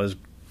was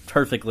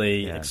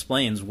perfectly Yeah.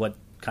 explains what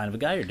kind of a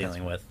guy you're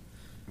dealing with.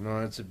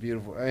 No, it's a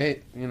beautiful.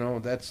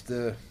 That's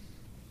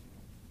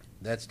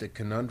the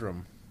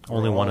conundrum.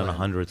 Only We're one all in in.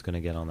 100 is going to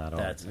get on that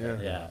arc. That's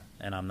Yeah.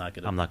 and I'm not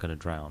gonna. I'm not going to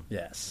drown.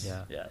 Yes.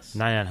 Yeah. Yes.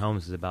 99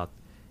 Homes is about,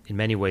 in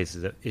many ways,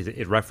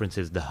 it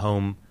references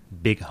the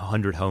big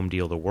 100 home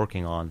deal they're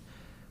working on,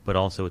 but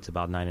also it's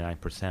about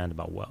 99%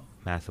 about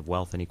massive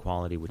wealth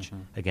inequality, which,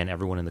 again,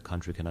 everyone in the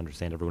country can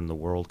understand, everyone in the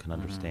world can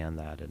understand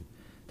that, and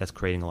that's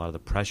creating a lot of the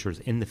pressures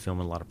in the film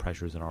and a lot of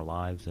pressures in our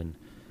lives, and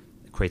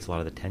it creates a lot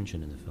of the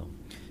tension in the film.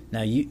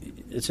 Now,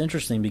 it's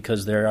interesting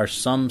because there are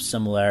some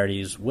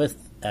similarities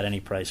with At Any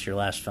Price, your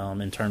last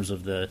film, in terms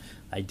of the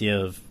idea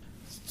of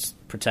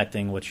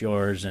protecting what's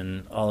yours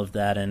and all of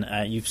that.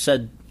 And you've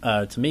said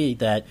to me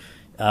that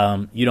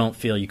you don't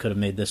feel you could have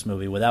made this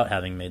movie without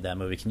having made that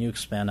movie. Can you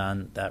expand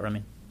on that,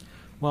 Remy?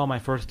 Well, my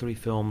first three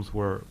films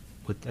were,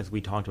 as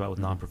we talked about, with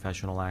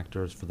non-professional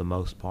actors for the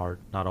most part,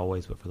 not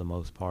always, but for the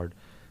most part.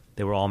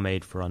 They were all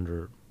made for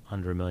under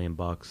 $1 million,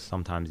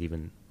 sometimes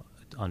even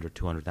under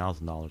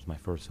 $200,000. My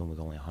first film was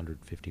only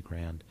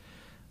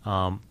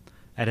 $150,000.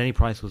 At Any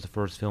Price was the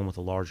first film with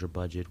a larger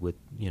budget, with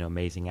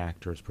amazing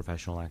actors,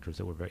 professional actors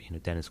that were very.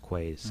 Dennis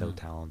Quaid is so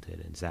talented,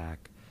 and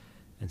Zach,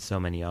 and so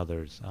many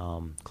others.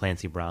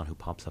 Clancy Brown, who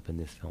pops up in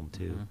this film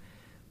too.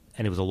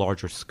 And it was a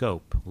larger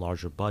scope,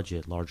 larger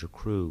budget, larger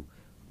crew,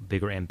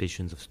 bigger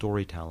ambitions of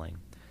storytelling,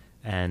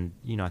 and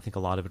I think a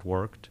lot of it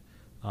worked.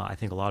 I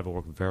think a lot of it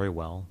worked very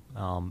well,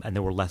 and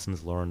there were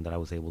lessons learned that I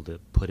was able to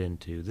put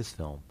into this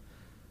film.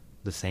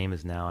 The same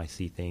as now, I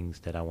see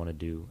things that I want to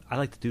do. I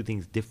like to do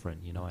things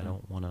different. I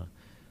don't want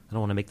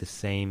to make the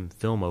same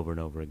film over and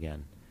over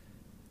again.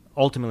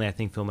 Ultimately, I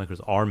think filmmakers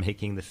are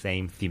making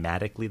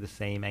thematically the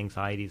same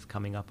anxieties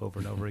coming up over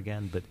and over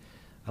again. But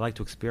I like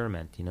to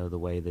experiment. The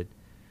way that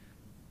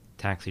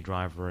Taxi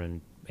Driver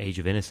and Age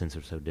of Innocence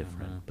are so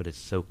different, but it's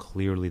so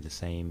clearly the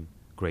same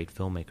great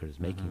filmmakers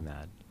making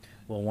that.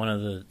 Well, one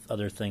of the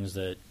other things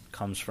that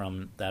comes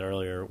from that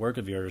earlier work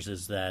of yours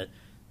is that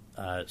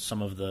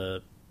some of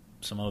the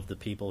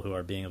people who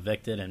are being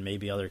evicted, and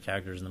maybe other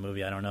characters in the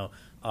movie, I don't know,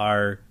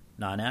 are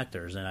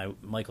non-actors. And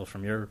Michael,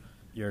 from your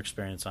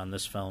experience on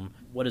this film,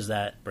 what does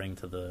that bring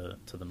to the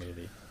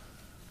movie?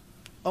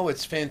 Oh,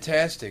 it's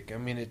fantastic. I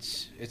mean,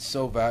 it's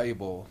so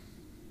valuable.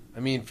 I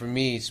mean, for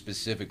me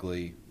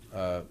specifically,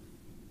 the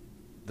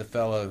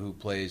fella who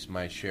plays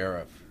my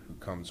sheriff, who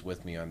comes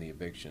with me on the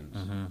evictions,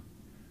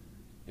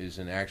 is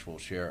an actual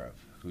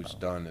sheriff who's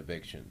done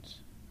evictions,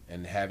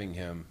 and having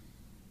him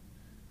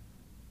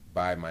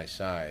by my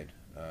side,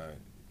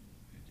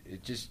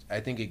 I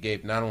think it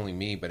gave not only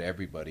me but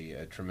everybody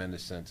a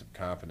tremendous sense of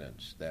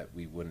confidence that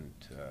we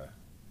wouldn't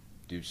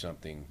do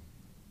something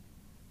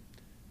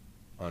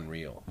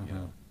unreal.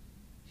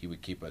 He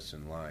would keep us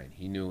in line.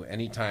 He knew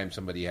anytime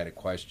somebody had a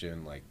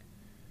question like,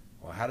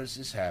 well, how does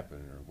this happen,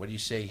 or what do you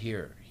say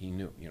here, he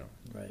knew.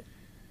 Right.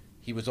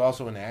 He was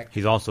also an actor.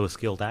 He's also a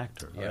skilled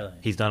actor. Yeah. Really?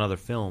 He's done other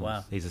films.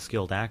 Wow. He's a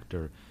skilled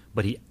actor.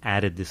 But he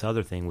added this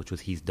other thing, which was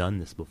he's done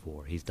this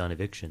before. He's done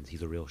evictions.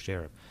 He's a real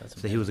sheriff.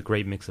 So he was a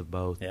great mix of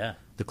both. Yeah.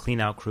 The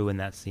clean-out crew in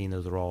that scene,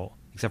 those are all,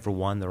 except for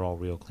one, they're all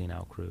real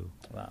clean-out crew.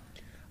 Wow.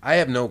 I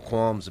have no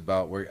qualms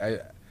about where I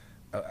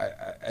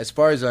as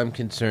far as I'm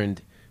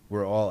concerned,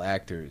 we're all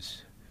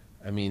actors.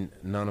 I mean,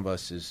 none of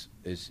us is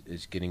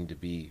getting to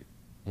be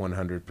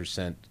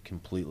 100%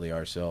 completely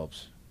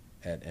ourselves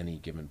at any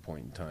given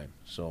point in time.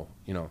 So,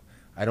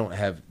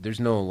 there's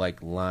no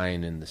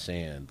line in the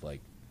sand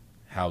like,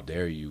 how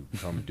dare you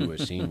come do a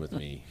scene with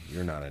me?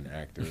 You're not an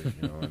actor.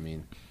 I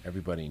mean,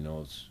 everybody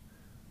knows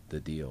the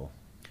deal.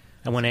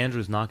 And when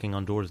Andrew's knocking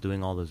on doors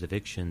doing all those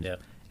evictions,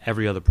 Yep.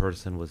 every other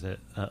person was a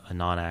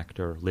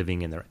non-actor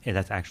living in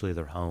that's actually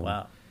their home.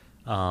 Wow.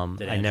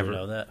 Did Andrew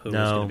know that? Who was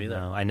going to be there?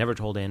 No, I never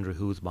told Andrew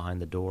who was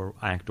behind the door,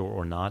 actor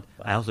or not.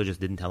 Wow. I also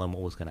just didn't tell him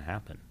what was going to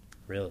happen.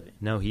 Really?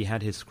 No, he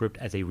had his script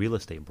as a real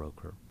estate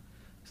broker.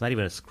 It's not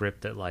even a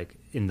script that, like,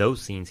 in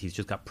those scenes, he's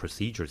just got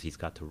procedures he's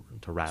got to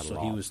rattle So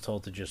off. he was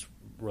told to just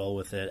roll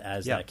with it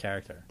as that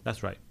character.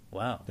 That's right.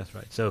 Wow. That's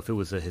right. So if it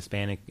was a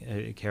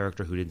Hispanic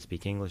character who didn't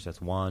speak English,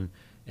 that's one.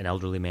 An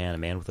elderly man, a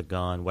man with a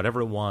gun, whatever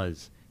it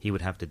was, he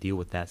would have to deal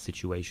with that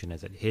situation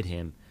as it hit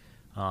him.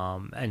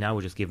 And now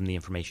we just give him the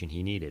information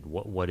he needed.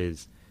 What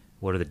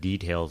are the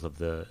details of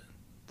the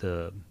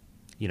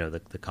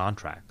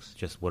contracts?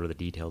 Just what are the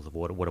details of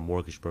what a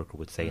mortgage broker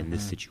would say in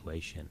this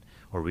situation,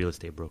 or a real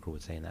estate broker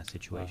would say in that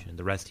situation. Wow.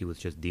 The rest he was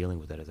just dealing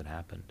with it as it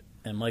happened.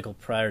 And Michael,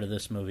 prior to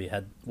this movie,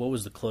 what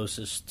was the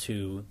closest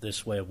to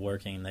this way of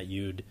working that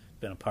you'd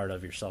been a part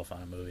of yourself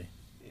on a movie?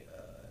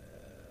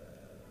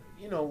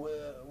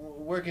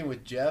 Working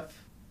with Jeff,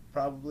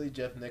 probably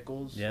Jeff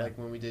Nichols. Yeah. Like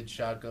when we did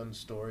Shotgun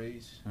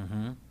Stories.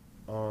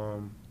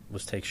 Mm-hmm.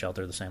 Was Take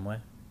Shelter the same way?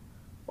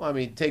 Well, I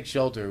mean, Take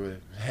Shelter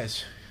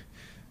has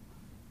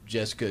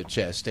Jessica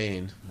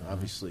Chastain,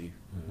 obviously,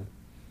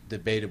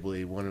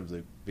 debatably one of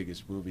the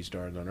biggest movie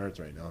stars on earth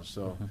right now.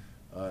 So,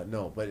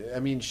 no, but I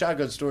mean,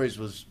 Shotgun Stories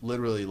was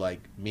literally like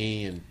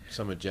me and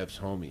some of Jeff's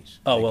homies.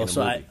 Oh well, making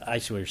so a movie. I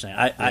see what you're saying.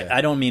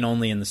 I don't mean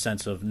only in the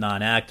sense of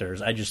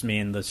non-actors. I just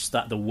mean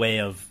the way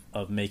of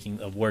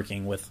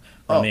working with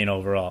Ramin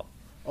overall.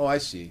 Oh, I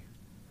see.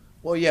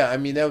 Well, yeah, I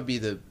mean that would be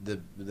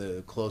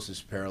the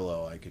closest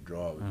parallel I could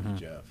draw would be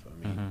Jeff.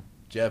 I mean,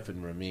 Jeff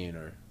and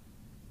Ramin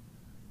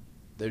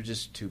they're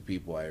just two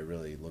people I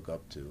really look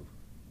up to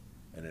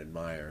and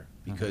admire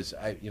because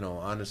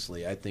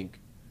honestly, I think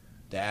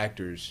the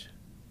actors,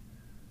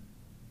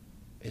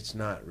 it's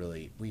not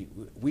really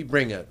we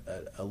bring a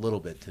little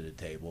bit to the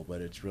table,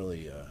 but it's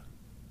really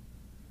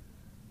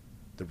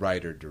the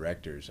writer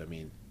directors. I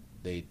mean,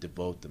 they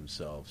devote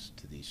themselves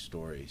to these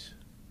stories,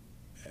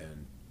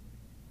 and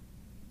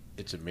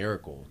it's a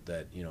miracle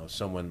that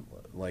someone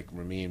like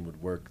Ramin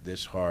would work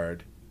this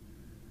hard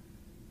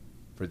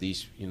for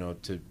these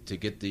to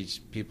get these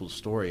people's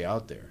story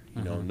out there,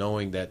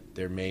 knowing that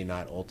there may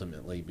not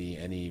ultimately be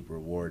any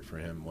reward for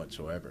him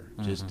whatsoever,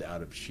 just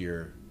out of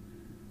sheer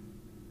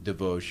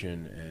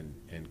devotion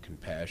and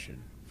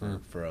compassion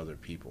for other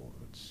people.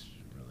 It's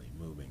really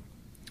moving.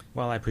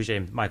 Well, I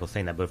appreciate Michael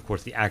saying that, but of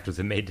course the actors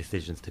have made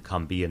decisions to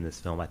come be in this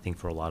film, I think,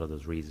 for a lot of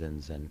those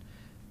reasons. And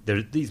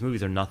these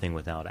movies are nothing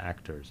without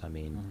actors. I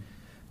mean,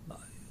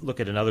 look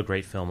at another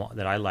great film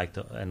that I liked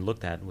and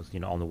looked at was,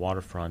 On the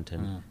Waterfront,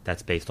 and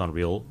that's based on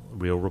real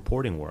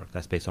reporting work.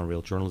 That's based on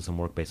real journalism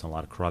work, based on a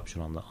lot of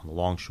corruption on the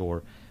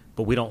longshore.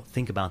 But we don't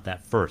think about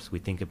that first. We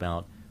think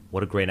about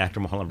what a great actor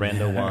Marlon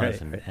Brando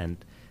was, and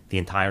the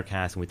entire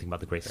cast, and we think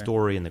about the great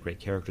story and the great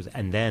characters,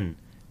 and then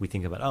we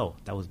think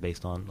about, that was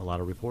based on a lot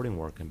of reporting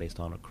work and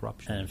based on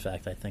corruption. And in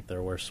fact, I think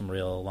there were some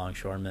real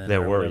longshoremen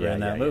in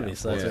that movie,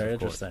 so that's very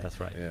interesting. That's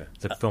right. Yeah.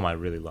 It's a film I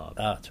really love.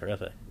 Oh,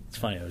 terrific. It's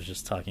funny, I was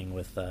just talking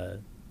with,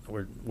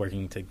 we're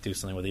working to do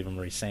something with Eva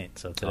Marie Saint,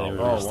 so today we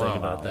were just thinking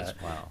about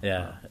that. Wow.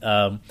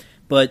 Yeah.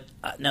 But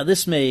now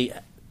this I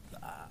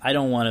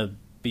don't want to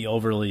be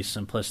overly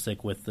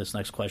simplistic with this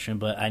next question,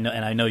 but I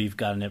know you've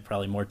gotten it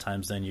probably more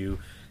times than you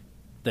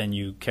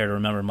care to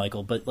remember,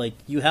 Michael, but like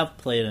you have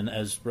played,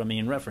 as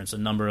Ramin referenced, a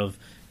number of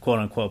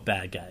quote-unquote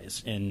bad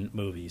guys in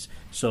movies.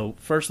 So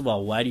first of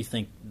all, why do you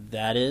think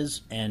that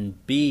is?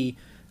 And B,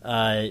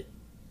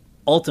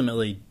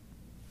 ultimately,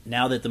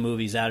 now that the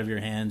movie's out of your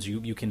hands,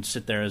 you can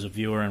sit there as a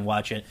viewer and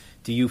watch it.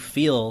 Do you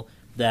feel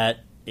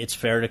that it's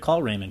fair to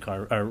call Rick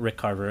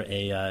Carver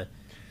a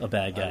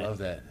bad guy? I love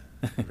that.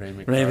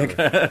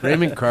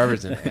 Raymond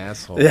Carver's an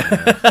asshole.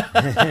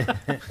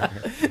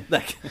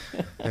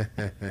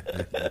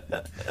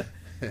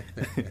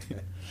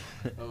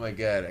 Oh my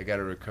God, I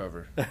gotta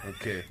recover.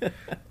 Okay.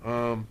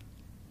 I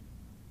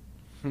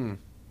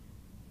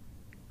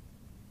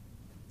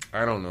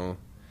don't know.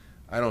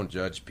 I don't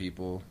judge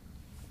people.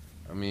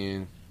 I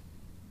mean,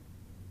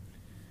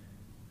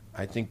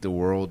 I think the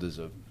world is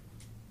a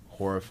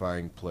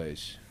horrifying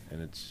place,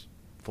 and it's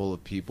full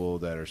of people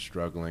that are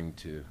struggling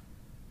to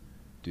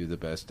do the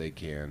best they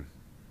can,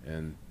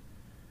 and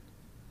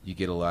you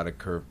get a lot of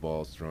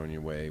curveballs thrown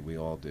your way. We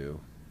all do,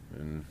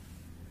 and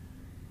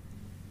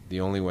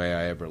the only way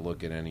I ever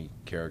look at any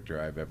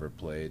character I've ever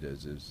played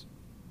is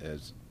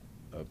as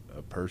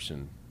a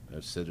person,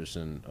 a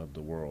citizen of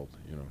the world.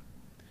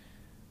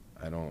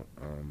 I don't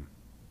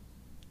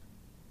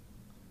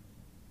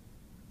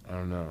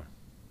know.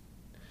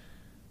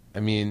 I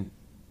mean,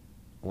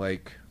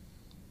 like,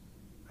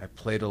 I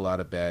played a lot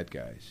of bad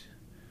guys.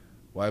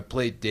 Well, I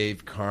played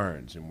Dave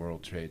Carnes in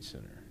World Trade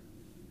Center.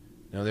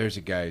 Now, there's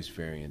a guy who's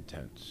very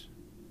intense.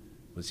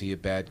 Was he a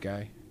bad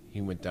guy? He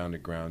went down to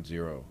Ground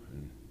Zero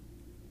and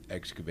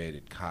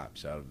excavated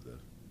cops out of the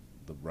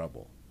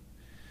rubble.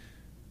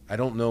 I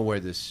don't know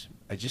where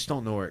I just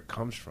don't know where it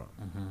comes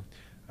from.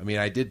 I mean,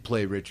 I did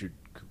play Richard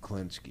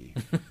Kuklinski,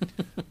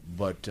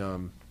 but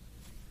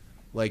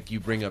like you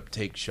bring up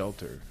Take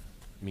Shelter.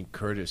 I mean,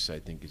 Curtis, I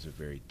think, is a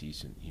very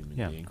decent human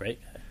being. Great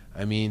guy.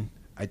 I mean,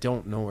 I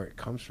don't know where it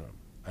comes from.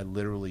 I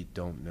literally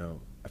don't know.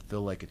 I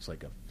feel like it's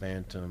like a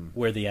phantom,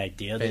 Where the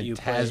idea that you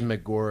play,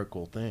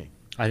 phantasmagorical thing.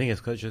 I think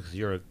it's just because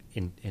you're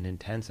an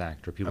intense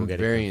actor. People I'm get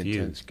a very it confused.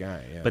 intense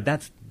guy, yeah. But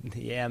that's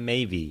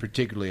maybe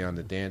particularly on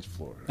the dance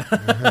floor.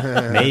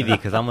 maybe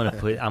because I'm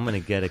gonna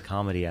get a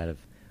comedy out of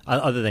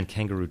other than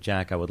Kangaroo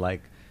Jack. I would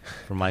like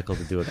for Michael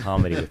to do a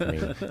comedy with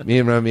me. Me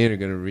and Ramin are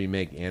going to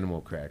remake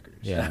Animal Crackers.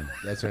 Yeah,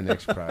 that's our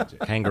next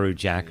project. Kangaroo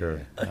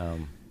Jacker. Yeah.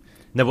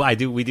 No, but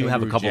we do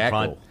have a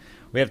couple.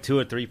 We have 2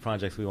 or 3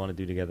 projects we want to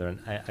do together, and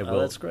I will. Oh,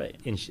 that's great.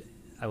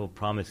 I will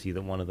promise you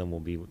that one of them will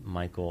be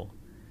Michael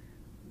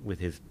with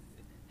his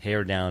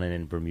hair down and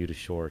in Bermuda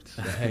shorts.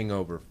 The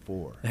Hangover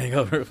 4.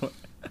 Hangover 4.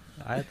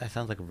 That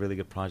sounds like a really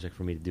good project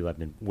for me to do. I've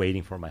been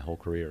waiting for it my whole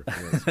career.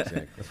 Yes,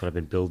 exactly. That's what I've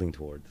been building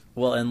towards.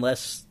 Well, and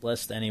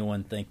lest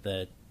anyone think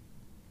that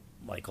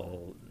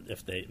Michael,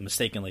 if they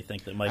mistakenly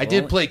think that Michael... I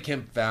did play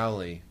Kemp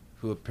Valley,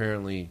 who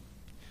apparently...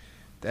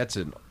 That's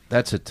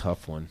a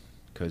tough one,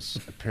 because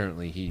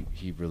apparently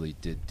he really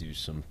did do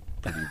some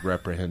pretty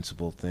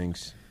reprehensible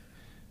things,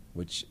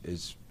 which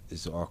is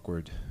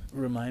awkward.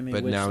 Remind me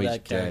but which now that he's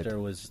character dead.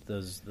 was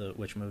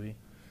which movie?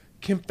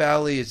 Kemp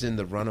Valley is in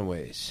The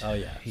Runaways. Oh,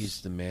 yeah. He's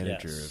the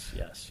manager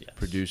yes.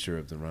 producer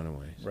of The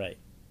Runaways. Right.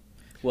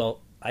 Well,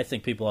 I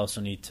think people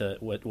also need to...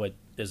 What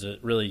is it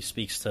really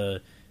speaks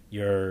to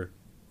your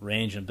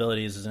range and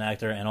abilities as an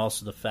actor, and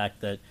also the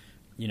fact that,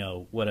 you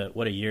know, what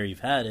a year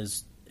you've had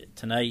is...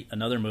 Tonight,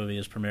 another movie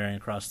is premiering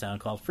across town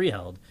called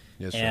Freeheld.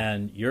 Yes,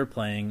 and you're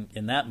playing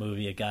in that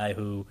movie a guy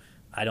who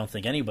I don't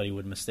think anybody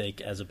would mistake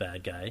as a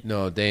bad guy.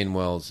 No, Dane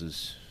Wells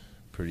is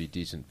a pretty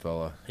decent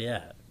fella.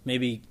 Yeah.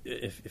 Maybe,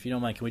 if you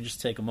don't mind, can we just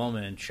take a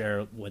moment and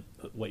share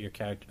what your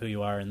character, who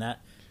you are in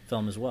that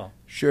film as well?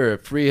 Sure.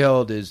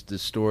 Freeheld is the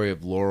story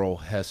of Laurel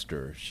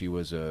Hester. She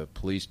was a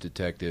police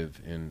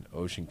detective in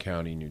Ocean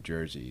County, New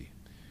Jersey.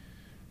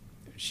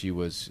 She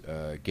was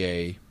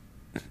gay.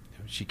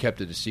 She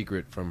kept it a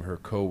secret from her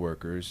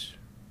coworkers.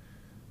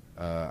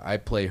 I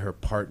play her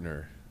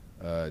partner,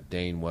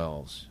 Dane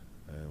Wells.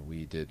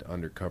 We did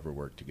undercover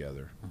work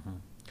together.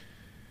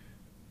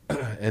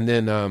 And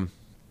then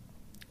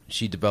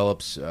she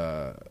develops...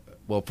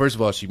 well, first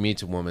of all, she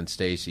meets a woman,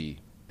 Stacy,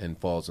 and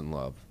falls in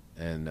love.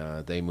 And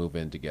they move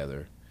in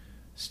together.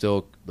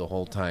 Still, the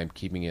whole time,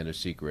 keeping it a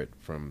secret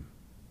from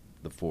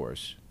the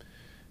force.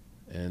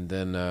 And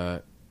then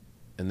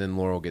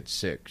Laurel gets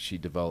sick. She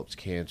develops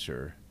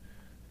cancer.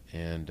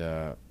 And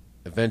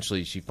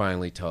eventually, she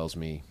finally tells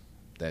me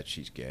that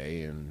she's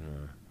gay,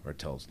 or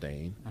tells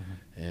Dane,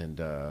 and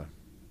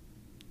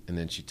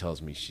then she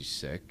tells me she's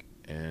sick,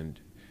 and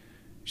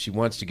she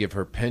wants to give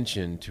her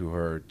pension to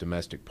her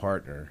domestic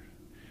partner,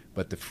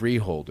 but the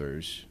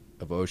freeholders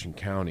of Ocean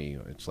County,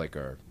 it's like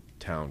our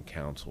town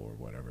council or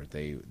whatever,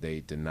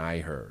 they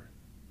deny her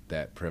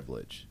that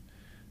privilege,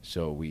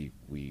 so we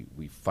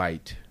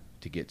fight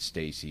to get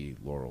Stacy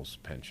Laurel's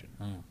pension.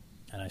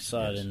 And I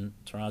saw it in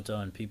Toronto,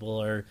 and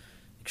people are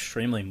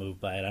extremely moved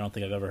by it. I don't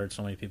think I've ever heard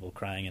so many people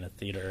crying in a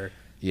theater.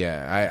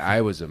 Yeah, I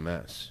was a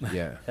mess.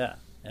 Yeah. Yeah,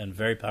 and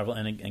very powerful.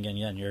 And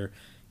again, your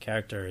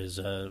character is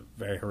a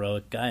very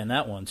heroic guy in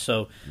that one.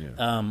 So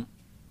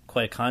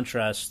quite a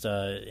contrast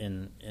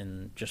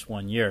in just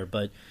 1 year.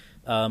 But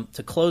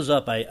to close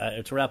up,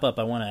 to wrap up,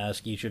 I want to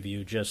ask each of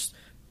you, just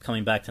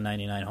coming back to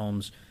 99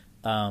 Homes,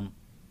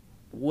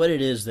 what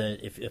it is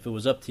that, if it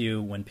was up to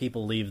you, when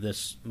people leave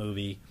this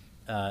movie,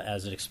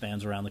 as it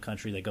expands around the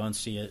country, they go and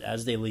see it.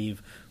 As they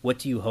leave, what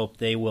do you hope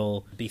they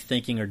will be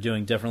thinking or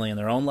doing differently in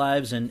their own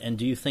lives? And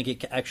do you think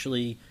it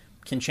actually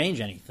can change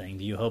anything?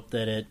 Do you hope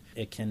that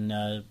it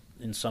can,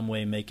 in some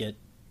way, make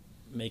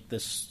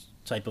this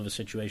type of a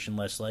situation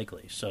less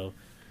likely? So,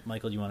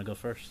 Michael, do you want to go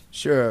first?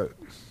 Sure.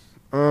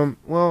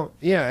 Well,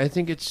 yeah, I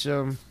think it's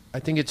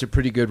a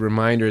pretty good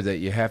reminder that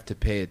you have to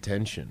pay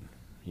attention.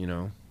 You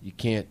know, you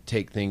can't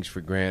take things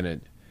for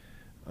granted.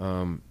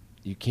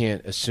 You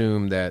can't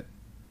assume that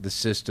the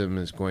system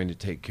is going to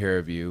take care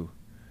of you,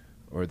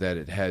 or that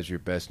it has your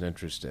best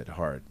interest at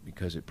heart,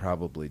 because it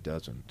probably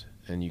doesn't.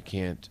 And you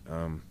can't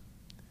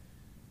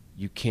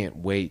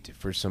wait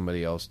for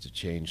somebody else to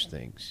change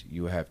things.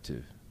 You have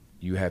to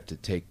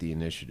take the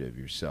initiative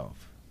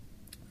yourself.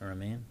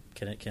 Ramin,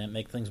 can it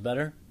make things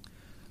better?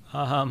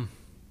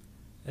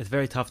 It's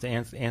very tough to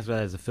answer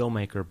that as a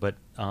filmmaker, but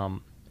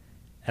I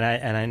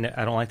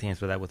don't like to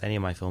answer that with any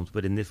of my films.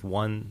 But in this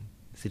one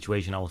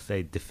situation, I will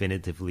say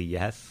definitively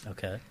yes.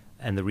 Okay.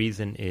 And the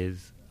reason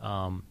is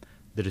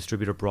the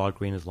distributor Broad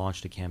Green has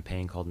launched a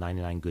campaign called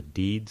 99 Good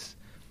Deeds,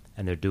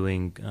 and they're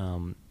doing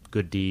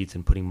good deeds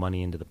and putting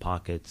money into the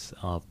pockets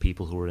of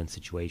people who are in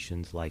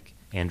situations like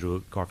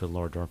Andrew Garfield and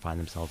Laura Dern find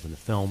themselves in the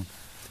film.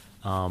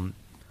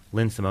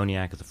 Lynn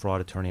Simoniak is a fraud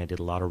attorney. I did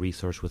a lot of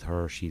research with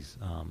her. She's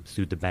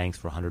sued the banks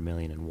for $100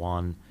 million and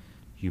won.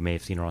 You may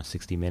have seen her on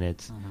 60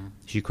 Minutes.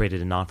 She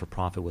created a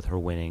non-for-profit with her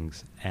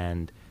winnings,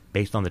 and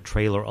based on the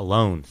trailer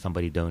alone,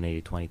 somebody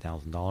donated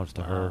 $20,000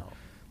 to her.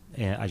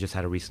 And I just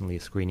had a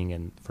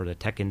screening for the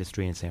tech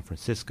industry in San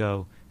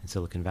Francisco, in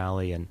Silicon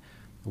Valley, and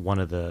one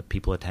of the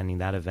people attending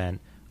that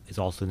event is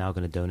also now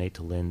going to donate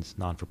to Lynn's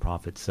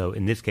non-for-profit. So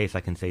in this case, I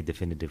can say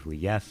definitively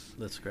yes.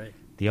 That's great.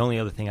 The only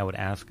other thing I would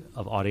ask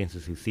of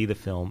audiences who see the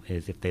film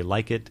is if they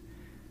like it,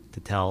 to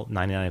tell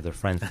 99 of their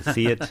friends to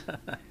see it,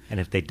 and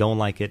if they don't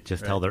like it,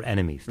 just tell their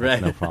enemies.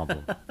 That's no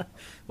problem.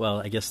 Well,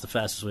 I guess the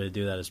fastest way to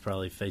do that is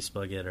probably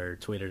Facebook it or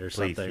tweet it or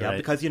Please, something, yeah, right?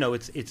 because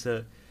it's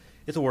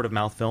a word of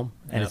mouth film,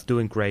 and it's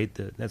doing great.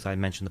 As I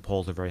mentioned, the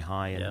polls are very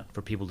high, and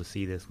for people to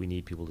see this, we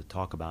need people to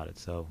talk about it.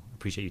 So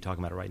appreciate you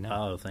talking about it right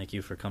now. Oh, thank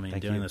you for coming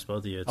and doing this,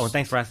 both of you. And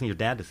thanks for asking your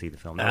dad to see the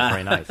film. That was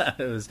very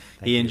nice.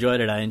 He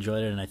enjoyed it, I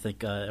enjoyed it, and I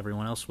think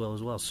everyone else will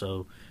as well.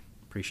 So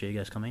appreciate you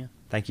guys coming in.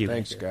 Thank you.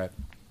 Thanks, Scott.